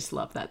gosh, I just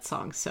love that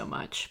song so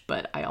much.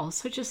 But I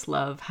also just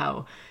love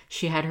how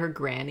she had her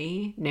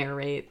granny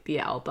narrate the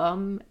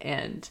album,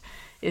 and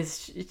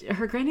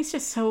her granny's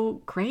just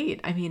so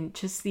great. I mean,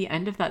 just the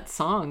end of that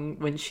song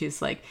when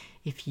she's like,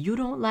 if you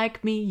don't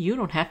like me, you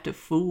don't have to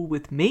fool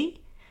with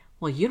me.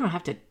 Well, you don't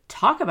have to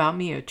talk about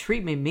me or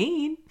treat me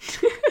mean.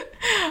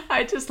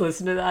 I just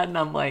listen to that and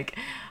I'm like,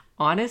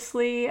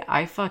 honestly,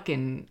 I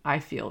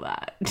feel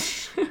that.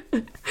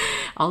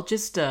 I'll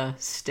just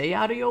stay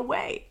out of your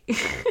way.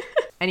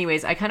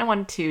 Anyways, I kind of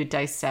wanted to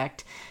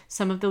dissect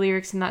some of the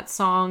lyrics in that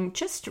song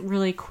just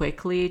really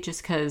quickly,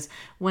 just because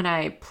when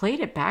I played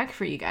it back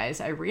for you guys,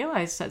 I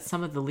realized that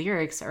some of the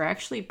lyrics are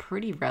actually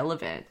pretty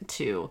relevant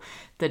to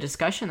the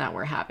discussion that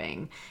we're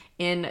having.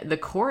 In the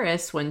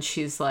chorus, when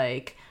she's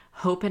like,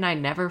 hoping I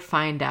never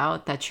find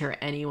out that you're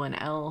anyone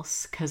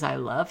else because I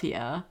love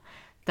ya,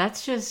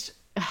 that's just...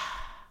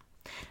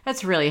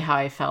 That's really how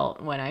I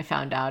felt when I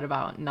found out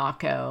about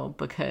Nahko,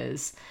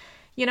 because,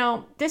 you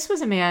know, this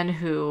was a man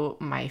who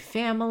my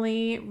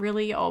family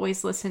really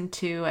always listened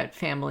to at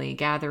family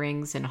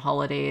gatherings and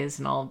holidays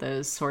and all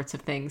those sorts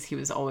of things. He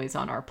was always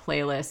on our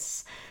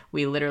playlists.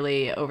 We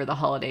literally, over the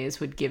holidays,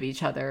 would give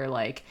each other,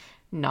 like,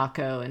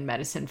 Nahko and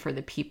Medicine for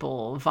the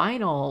People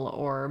vinyl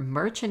or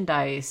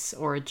merchandise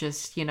or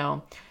just, you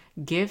know,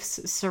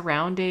 gifts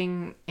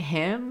surrounding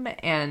him.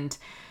 And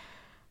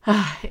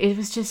it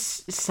was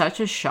just such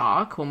a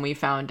shock when we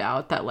found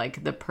out that,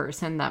 like, the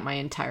person that my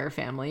entire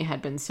family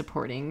had been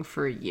supporting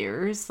for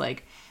years,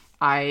 like,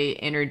 I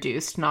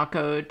introduced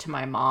Nahko to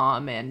my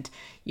mom, and,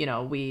 you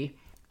know, we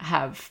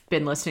have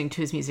been listening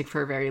to his music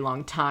for a very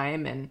long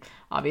time, and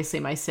obviously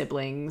my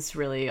siblings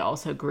really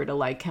also grew to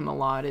like him a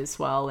lot as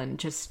well, and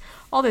just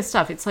all this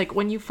stuff. It's like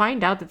when you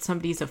find out that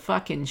somebody's a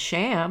fucking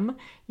sham,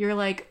 you're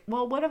like,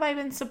 well, what have I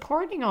been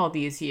supporting all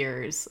these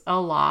years?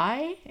 A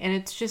lie? And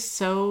it's just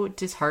so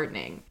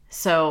disheartening.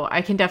 So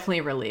I can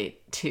definitely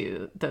relate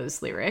to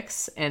those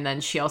lyrics. And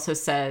then she also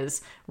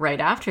says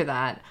right after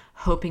that,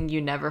 hoping you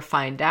never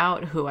find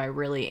out who I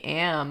really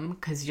am,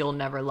 'cause you'll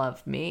never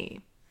love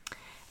me.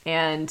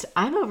 And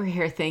I'm over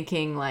here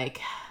thinking, like,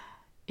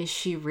 is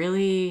she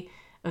really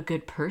a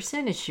good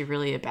person? Is she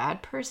really a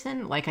bad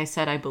person? Like I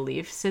said, I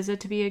believe SZA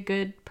to be a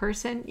good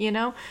person, you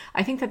know?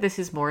 I think that this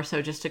is more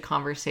so just a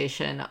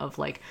conversation of,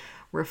 like,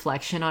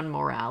 reflection on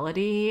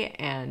morality.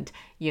 And,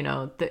 you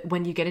know,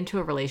 when you get into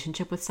a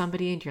relationship with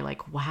somebody and you're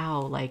like,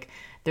 wow, like,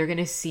 they're going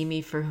to see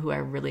me for who I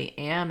really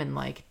am. And,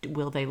 like,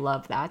 will they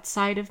love that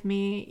side of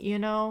me? You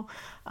know,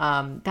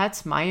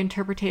 that's my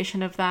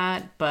interpretation of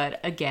that. But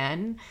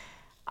again,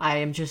 I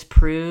am just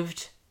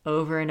proved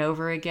over and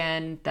over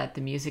again that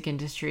the music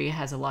industry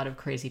has a lot of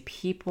crazy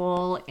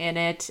people in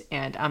it,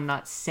 and I'm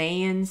not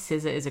saying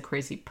SZA is a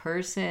crazy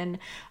person.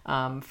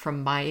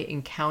 From my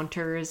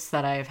encounters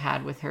that I've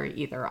had with her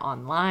either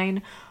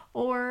online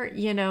or,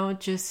 you know,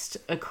 just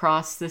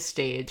across the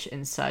stage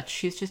and such,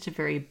 she's just a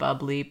very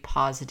bubbly,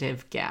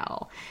 positive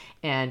gal,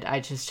 and I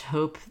just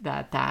hope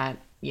that,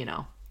 you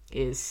know,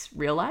 is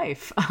real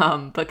life,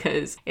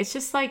 because it's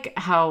just like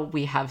how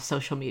we have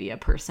social media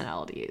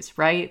personalities,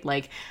 right?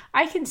 Like,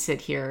 I can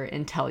sit here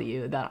and tell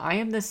you that I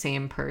am the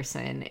same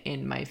person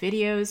in my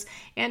videos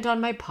and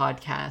on my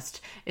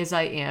podcast as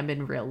I am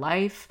in real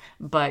life,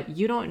 but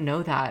you don't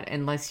know that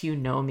unless you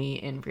know me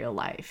in real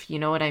life. You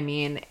know what I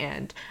mean?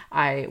 And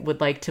I would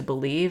like to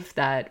believe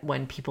that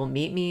when people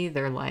meet me,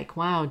 they're like,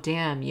 wow,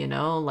 damn, you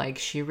know, like,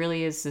 she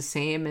really is the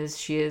same as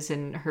she is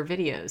in her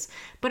videos.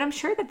 But I'm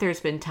sure that there's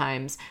been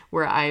times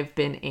where I've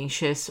been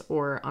anxious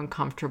or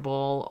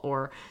uncomfortable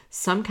or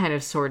some kind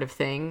of sort of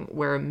thing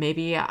where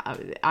maybe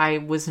I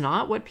was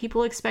not what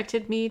people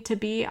expected me to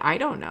be. I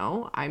don't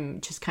know. I'm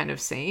just kind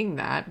of saying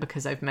that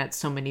because I've met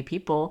so many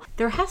people.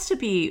 There has to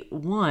be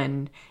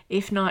one,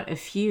 if not a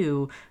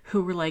few,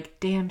 who were like,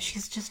 damn,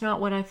 she's just not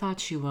what I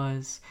thought she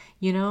was,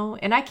 you know?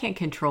 And I can't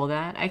control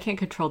that. I can't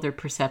control their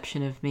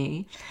perception of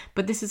me.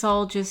 But this is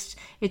all just,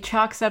 it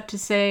chalks up to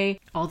say,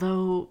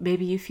 although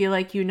maybe you feel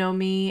like you know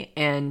me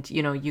and,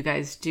 you know, you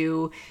guys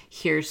do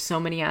hear so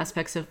many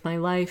aspects of my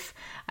life,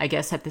 I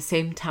guess at the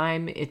same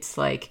time, it's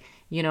like,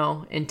 you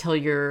know, until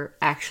you're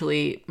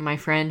actually my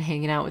friend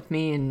hanging out with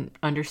me and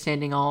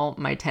understanding all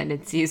my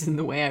tendencies and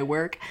the way I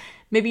work,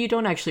 maybe you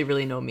don't actually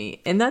really know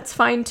me. And that's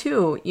fine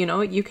too. You know,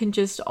 you can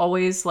just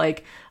always,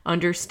 like,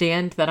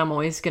 understand that I'm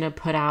always going to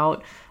put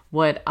out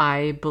what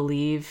I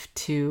believe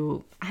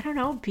to, I don't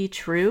know, be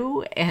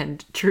true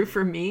and true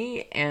for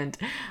me. And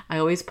I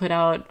always put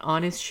out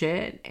honest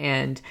shit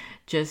and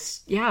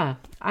just, yeah,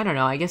 I don't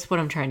know. I guess what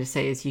I'm trying to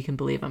say is you can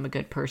believe I'm a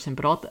good person,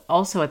 but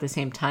also at the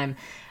same time,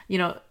 you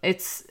know,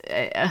 it's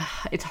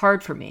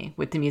hard for me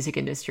with the music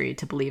industry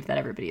to believe that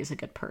everybody is a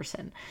good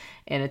person.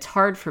 And it's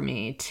hard for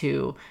me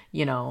to,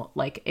 you know,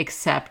 like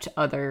accept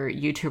other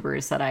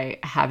YouTubers that I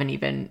haven't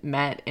even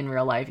met in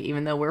real life,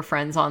 even though we're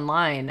friends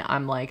online.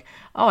 I'm like,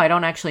 oh, I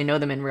don't actually know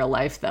them in real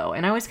life though.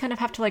 And I always kind of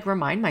have to like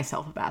remind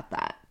myself about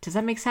that. Does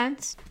that make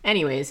sense?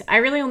 Anyways, I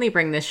really only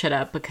bring this shit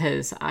up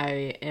because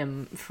I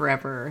am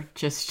forever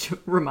just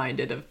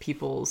reminded of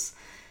people's,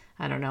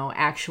 I don't know,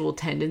 actual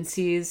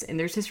tendencies. And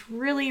there's this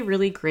really,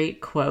 really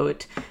great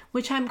quote,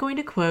 which I'm going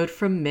to quote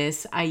from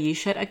Miss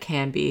Aisha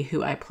Akanbi,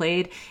 who I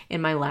played in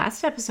my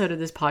last episode of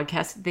this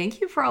podcast. Thank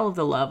you for all of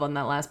the love on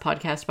that last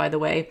podcast, by the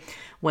way,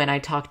 when I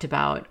talked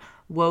about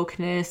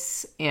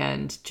wokeness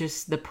and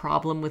just the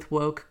problem with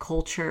woke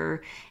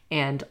culture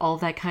and all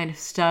that kind of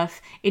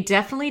stuff. It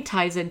definitely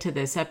ties into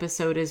this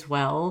episode as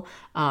well,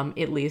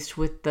 at least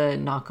with the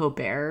Nako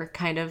Bear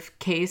kind of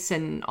case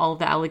and all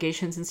the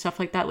allegations and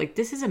stuff like that. Like,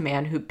 this is a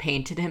man who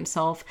painted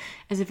himself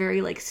as a very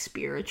like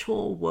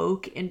spiritual,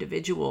 woke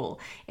individual.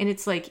 And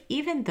it's like,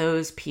 even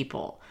those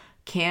people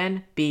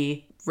can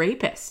be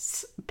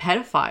rapists,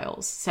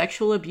 pedophiles,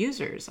 sexual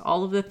abusers,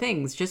 all of the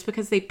things. Just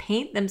because they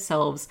paint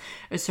themselves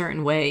a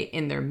certain way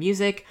in their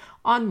music,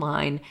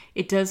 online,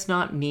 it does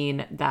not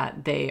mean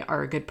that they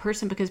are a good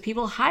person, because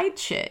people hide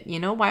shit. You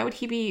know, why would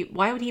he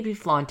be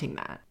flaunting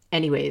that?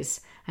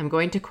 Anyways, I'm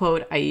going to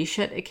quote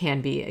Aisha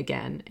Akanbi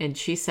again, and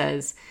she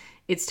says,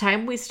 "It's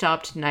time we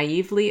stopped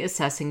naively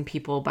assessing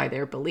people by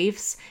their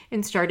beliefs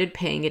and started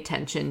paying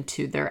attention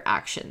to their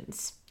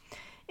actions."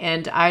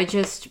 And I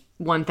just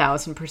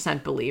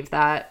 1000% believe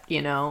that.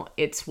 You know,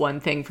 it's one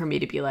thing for me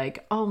to be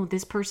like, oh,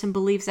 this person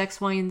believes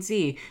X, Y, and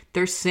Z.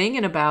 They're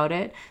singing about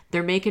it.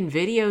 They're making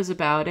videos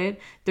about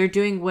it. They're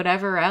doing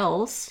whatever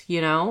else,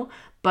 you know,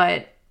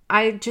 but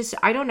I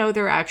don't know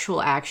their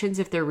actual actions,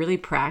 if they're really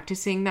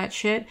practicing that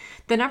shit.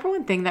 The number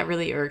one thing that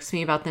really irks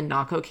me about the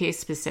Nako case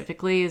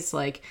specifically is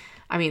like,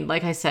 I mean,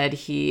 like I said,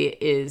 he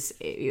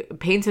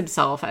paints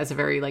himself as a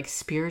very like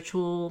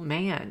spiritual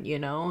man, you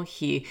know?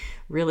 He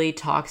really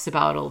talks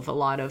about a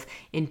lot of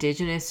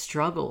indigenous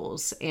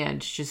struggles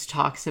and just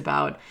talks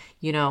about,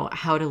 you know,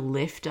 how to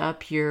lift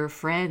up your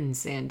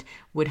friends, and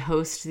would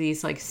host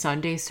these like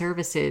Sunday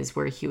services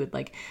where he would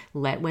like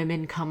let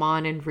women come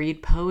on and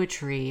read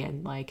poetry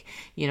and like,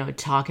 you know,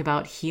 talk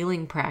about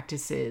healing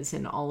practices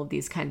and all of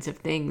these kinds of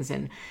things,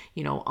 and,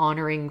 you know,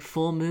 honoring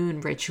full moon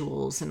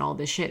rituals and all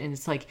this shit. And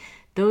it's like,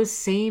 those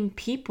same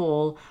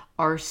people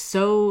are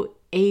so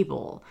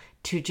able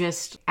to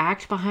just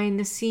act behind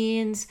the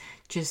scenes,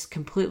 just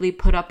completely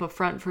put up a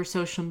front for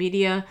social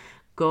media,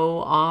 go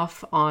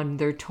off on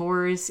their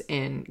tours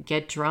and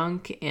get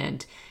drunk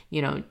and,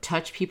 you know,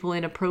 touch people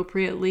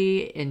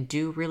inappropriately and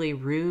do really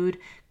rude,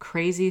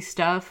 crazy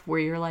stuff where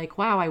you're like,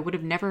 wow, I would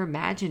have never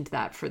imagined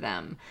that for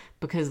them,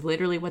 because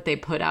literally what they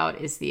put out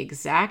is the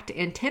exact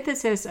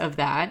antithesis of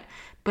that.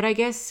 But I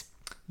guess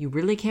you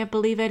really can't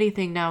believe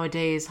anything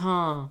nowadays,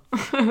 huh?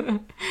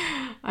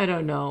 I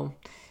don't know.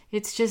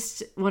 It's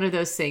just one of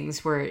those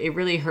things where it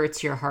really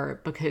hurts your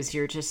heart, because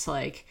you're just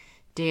like,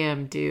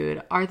 damn,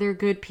 dude, are there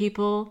good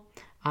people?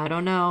 I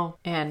don't know.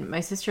 And my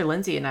sister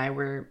Lindsay and I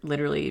were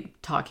literally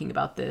talking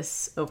about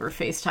this over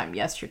FaceTime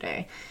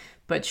yesterday,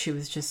 but she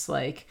was just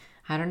like,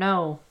 I don't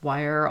know,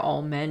 why are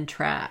all men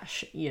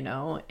trash, you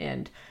know?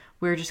 And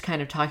we were just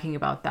kind of talking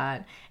about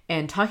that,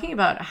 and talking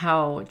about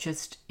how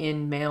just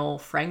in male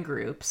friend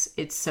groups,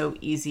 it's so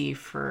easy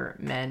for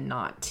men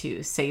not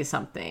to say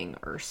something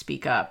or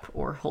speak up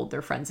or hold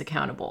their friends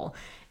accountable.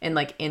 And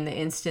like in the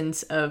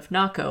instance of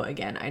Nako,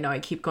 again, I know I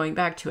keep going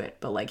back to it,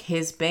 but like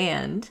his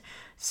band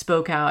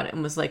spoke out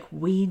and was like,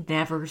 we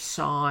never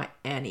saw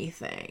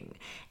anything.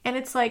 And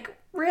it's like,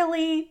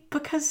 really?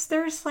 Because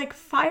there's like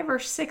 5 or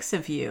 6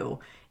 of you,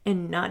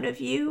 and none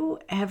of you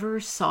ever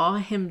saw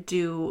him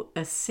do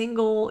a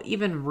single,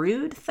 even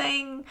rude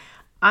thing?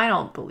 I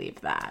don't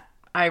believe that.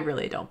 I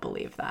really don't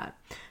believe that.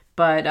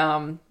 But,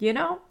 you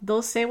know,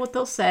 they'll say what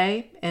they'll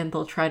say, and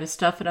they'll try to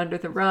stuff it under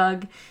the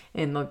rug,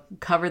 and they'll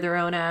cover their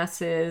own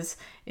asses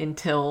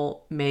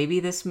until maybe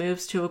this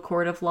moves to a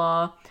court of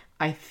law.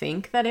 I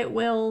think that it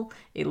will,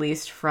 at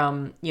least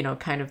from, you know,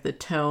 kind of the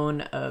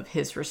tone of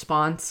his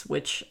response,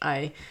 which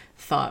I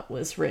thought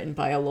was written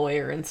by a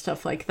lawyer and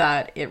stuff like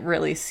that. It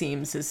really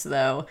seems as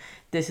though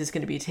this is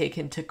going to be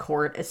taken to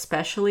court,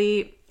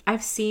 especially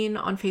I've seen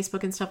on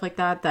Facebook and stuff like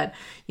that,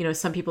 you know,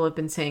 some people have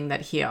been saying that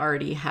he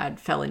already had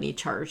felony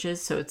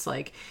charges. So it's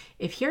like,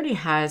 if he already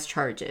has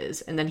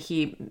charges and then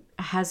he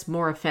has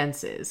more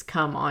offenses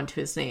come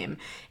onto his name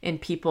and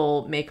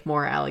people make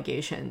more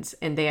allegations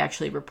and they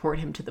actually report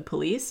him to the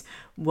police,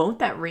 won't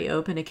that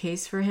reopen a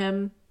case for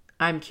him?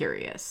 I'm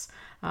curious.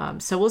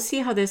 So we'll see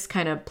how this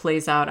kind of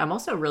plays out. I'm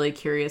also really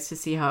curious to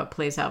see how it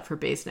plays out for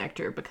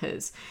Bassnectar,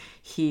 because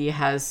he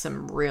has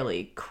some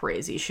really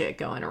crazy shit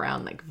going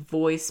around, like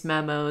voice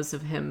memos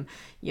of him,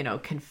 you know,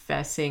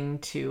 confessing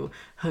to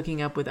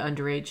hooking up with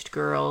underage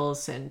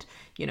girls and,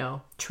 you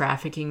know,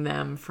 trafficking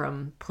them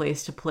from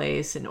place to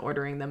place and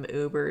ordering them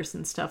Ubers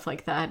and stuff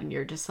like that. And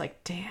you're just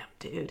like, damn,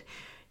 dude,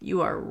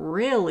 you are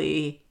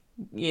really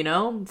You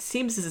know,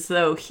 seems as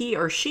though he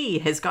or she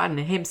has gotten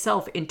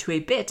himself into a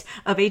bit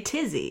of a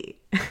tizzy.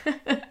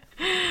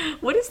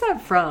 What is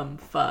that from?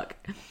 Fuck.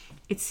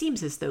 It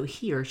seems as though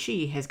he or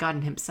she has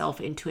gotten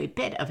himself into a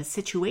bit of a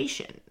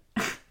situation.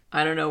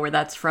 I don't know where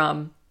that's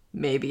from.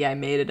 Maybe I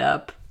made it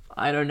up.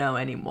 I don't know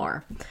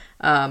anymore.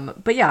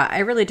 But yeah, I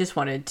really just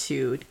wanted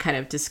to kind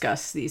of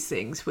discuss these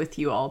things with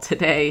you all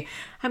today.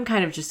 I'm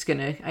kind of just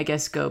gonna, I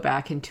guess, go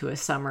back into a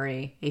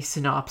summary, a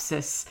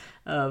synopsis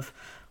of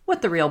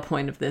what the real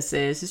point of this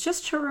is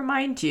just to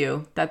remind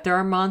you that there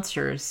are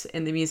monsters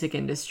in the music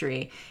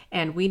industry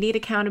and we need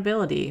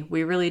accountability.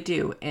 We really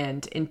do.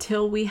 And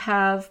until we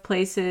have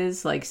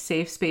places like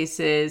safe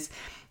spaces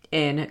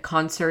in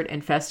concert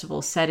and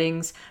festival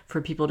settings for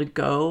people to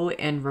go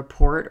and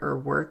report or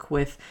work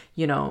with,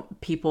 you know,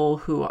 people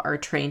who are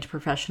trained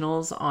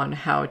professionals on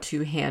how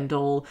to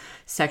handle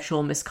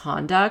sexual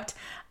misconduct,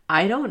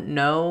 I don't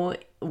know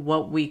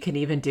what we can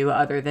even do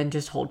other than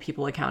just hold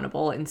people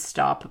accountable and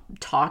stop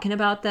talking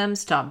about them,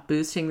 stop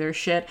boosting their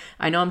shit.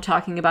 I know I'm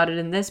talking about it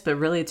in this, but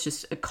really it's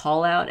just a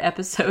call out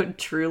episode.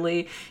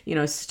 Truly, you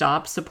know,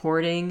 stop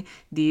supporting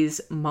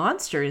these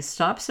monsters,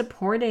 stop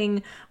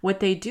supporting what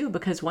they do,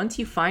 because once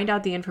you find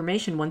out the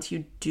information, once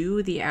you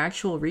do the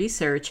actual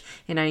research,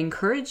 and I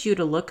encourage you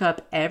to look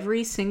up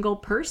every single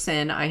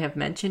person I have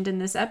mentioned in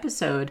this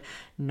episode,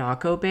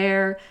 Nahko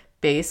Bear,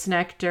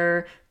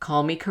 Bassnectar,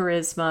 Call Me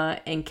Charisma,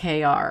 and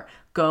KR.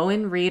 Go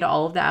and read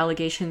all of the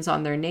allegations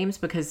on their names,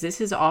 because this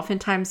is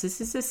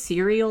a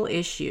serial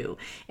issue.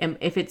 And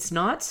if it's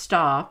not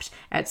stopped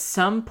at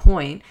some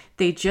point,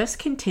 they just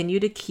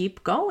continue to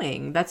keep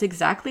going. That's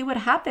exactly what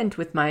happened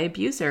with my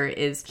abuser.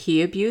 Is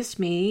he abused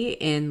me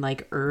in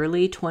like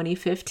early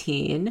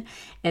 2015,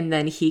 and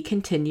then he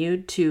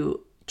continued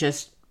to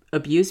just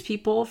abused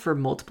people for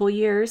multiple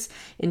years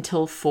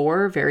until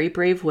 4 very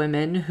brave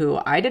women, who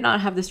I did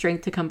not have the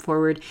strength to come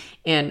forward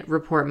and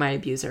report my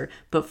abuser,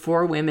 but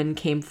 4 women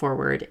came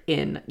forward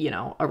in, you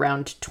know,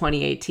 around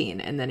 2018.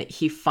 And then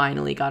he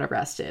finally got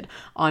arrested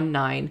on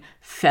 9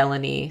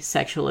 felony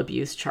sexual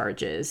abuse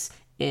charges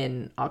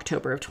in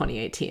October of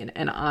 2018.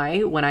 And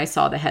when I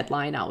saw the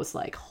headline, I was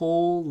like,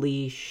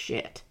 holy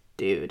shit.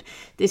 Dude,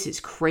 this is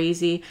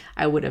crazy.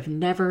 I would have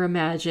never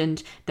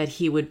imagined that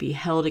he would be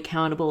held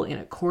accountable in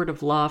a court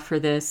of law for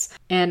this.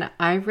 And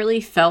I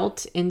really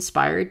felt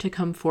inspired to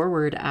come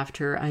forward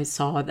after I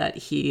saw that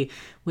he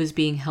was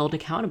being held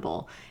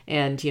accountable.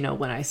 And, you know,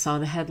 when I saw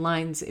the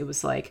headlines, it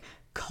was like,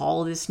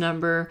 call this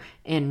number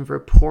and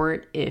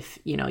report if,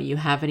 you know, you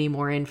have any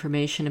more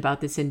information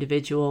about this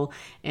individual.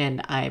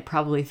 And I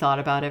probably thought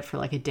about it for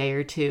like a day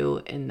or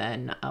two. And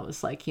then I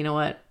was like, you know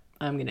what?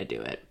 I'm going to do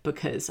it,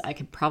 because I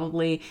could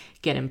probably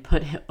get him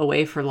put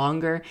away for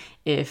longer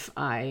if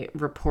I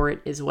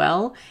report as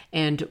well.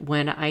 And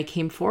when I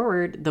came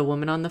forward, the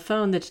woman on the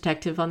phone, the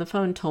detective on the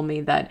phone, told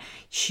me that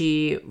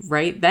she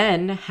right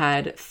then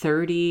had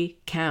 30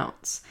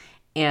 counts.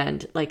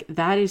 And like,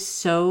 that is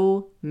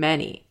so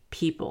many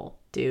people,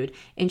 dude.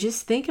 And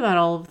just think about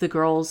all of the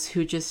girls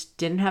who just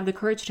didn't have the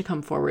courage to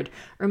come forward,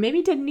 or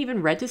maybe didn't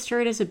even register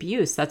it as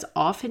abuse. That's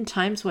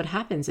oftentimes what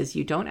happens, is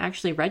you don't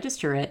actually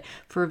register it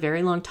for a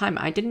very long time.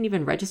 I didn't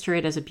even register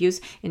it as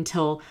abuse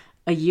until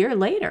a year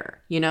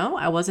later. You know,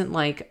 I wasn't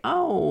like,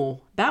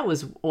 oh, that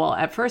was, well,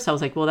 at first I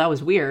was like, well, that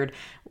was weird.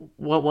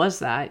 What was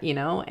that? You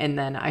know? And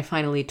then I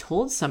finally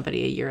told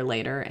somebody a year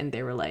later, and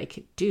they were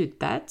like, dude,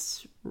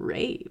 that's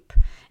rape.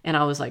 And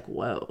I was like,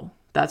 whoa.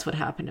 That's what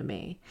happened to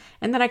me.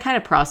 And then I kind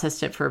of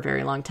processed it for a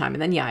very long time.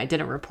 And then, yeah, I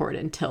didn't report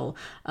until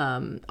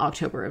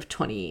October of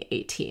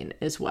 2018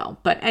 as well.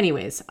 But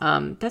anyways,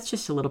 that's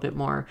just a little bit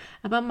more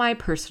about my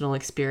personal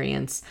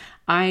experience.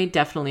 I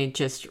definitely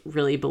just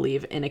really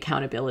believe in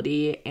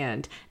accountability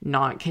and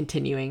not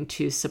continuing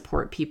to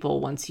support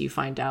people once you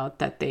find out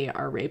that they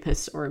are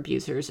rapists or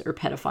abusers or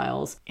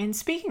pedophiles. And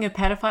speaking of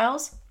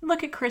pedophiles,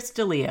 look at Chris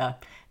D'Elia.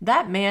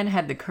 That man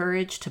had the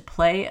courage to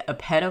play a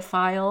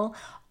pedophile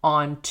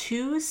on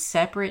 2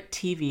 separate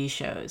TV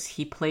shows.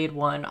 He played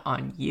one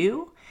on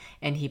You,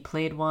 and he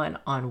played one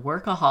on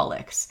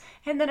Workaholics.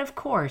 And then, of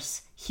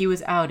course, he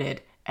was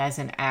outed as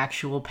an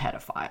actual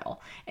pedophile.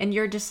 And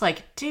you're just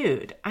like,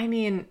 dude, I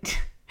mean,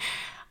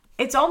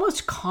 it's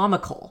almost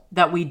comical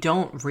that we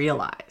don't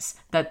realize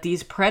that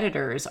these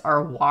predators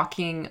are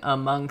walking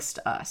amongst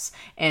us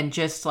and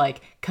just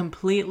like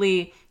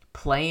completely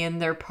playing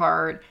their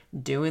part,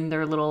 doing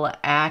their little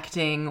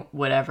acting,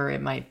 whatever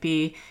it might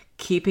be,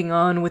 keeping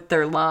on with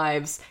their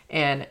lives.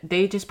 And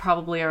they just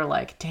probably are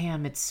like,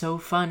 damn, it's so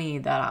funny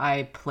that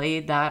I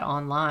played that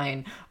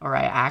online, or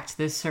I act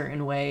this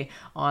certain way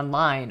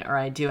online, or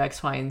I do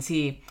X, Y, and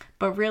Z.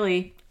 But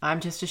really, I'm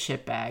just a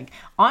shitbag.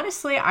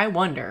 Honestly, I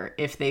wonder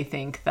if they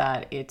think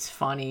that it's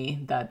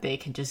funny that they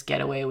can just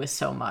get away with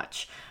so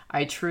much.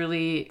 I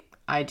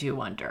do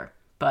wonder.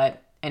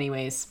 But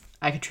anyways,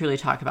 I could truly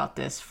talk about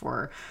this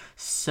for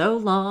so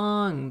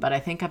long, but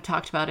I think I've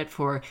talked about it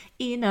for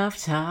enough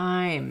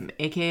time,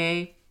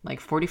 aka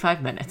like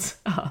 45 minutes.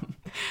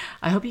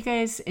 I hope you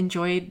guys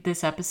enjoyed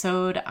this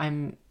episode.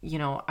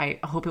 I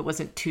hope it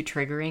wasn't too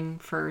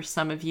triggering for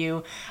some of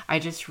you. I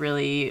just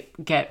really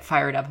get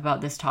fired up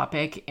about this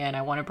topic, and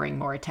I want to bring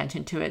more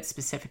attention to it,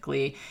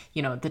 specifically,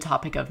 the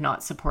topic of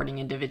not supporting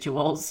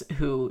individuals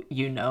who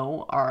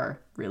are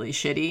really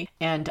shitty.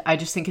 And I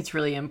just think it's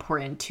really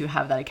important to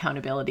have that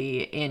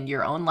accountability in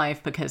your own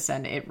life, because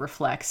then it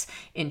reflects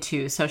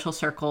into social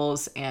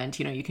circles, and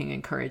you can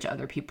encourage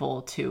other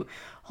people to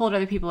hold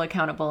other people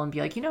accountable and be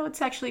like,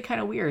 it's actually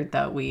kind of weird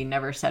that we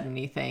never said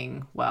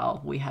anything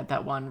while we had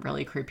that one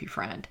really creepy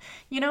friend,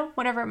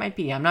 whatever it might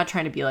be. I'm not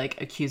trying to be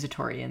like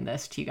accusatory in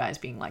this to you guys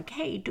being like,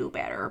 hey, do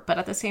better. But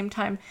at the same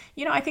time,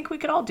 I think we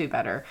could all do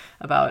better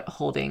about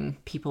holding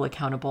people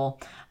accountable.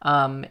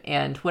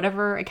 And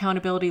whatever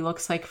accountability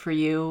looks like for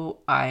you,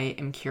 I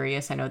am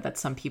curious. I know that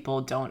some people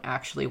don't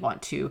actually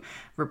want to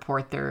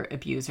report their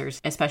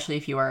abusers, especially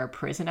if you are a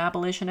prison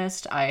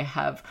abolitionist. I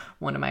have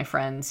one of my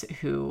friends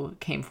who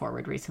came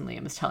forward recently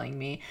and was telling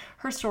me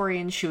her story,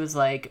 and she was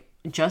like,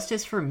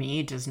 justice for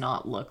me does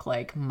not look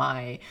like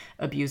my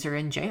abuser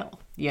in jail,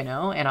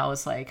 and I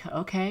was like,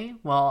 okay,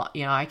 well,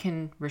 I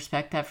can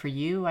respect that for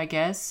you, I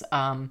guess.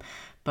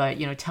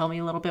 But tell me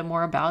a little bit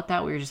more about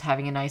that. We were just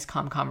having a nice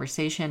calm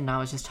conversation, and I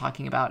was just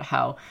talking about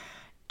how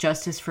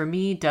justice for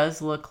me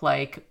does look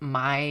like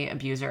my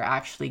abuser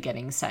actually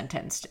getting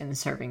sentenced and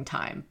serving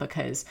time,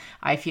 because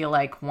I feel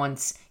like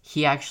once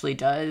he actually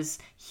does,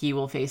 he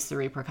will face the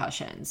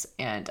repercussions.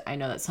 And I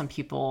know that some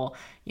people,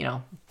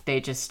 they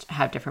just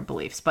have different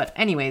beliefs. But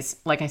anyways,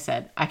 like I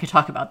said, I could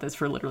talk about this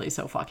for literally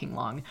so fucking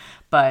long.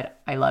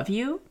 But I love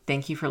you.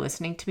 Thank you for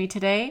listening to me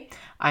today.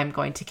 I'm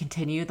going to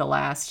continue the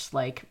last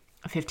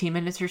 15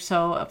 minutes or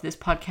so of this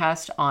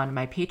podcast on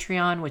my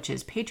Patreon, which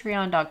is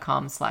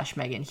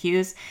patreon.com/Megan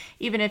Hughes.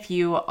 Even if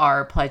you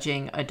are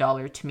pledging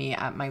 $1 to me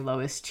at my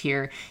lowest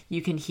tier,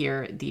 you can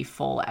hear the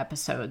full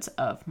episodes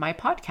of my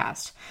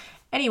podcast.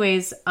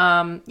 Anyways,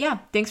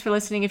 thanks for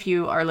listening. If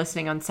you are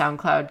listening on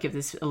SoundCloud, give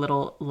this a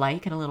little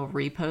like and a little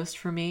repost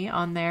for me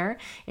on there.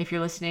 If you're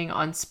listening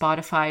on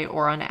Spotify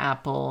or on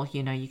Apple,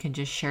 you can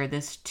just share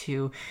this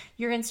to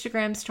your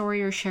Instagram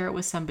story or share it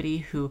with somebody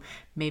who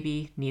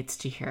maybe needs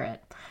to hear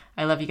it.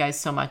 I love you guys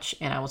so much,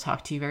 and I will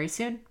talk to you very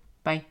soon.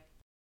 Bye.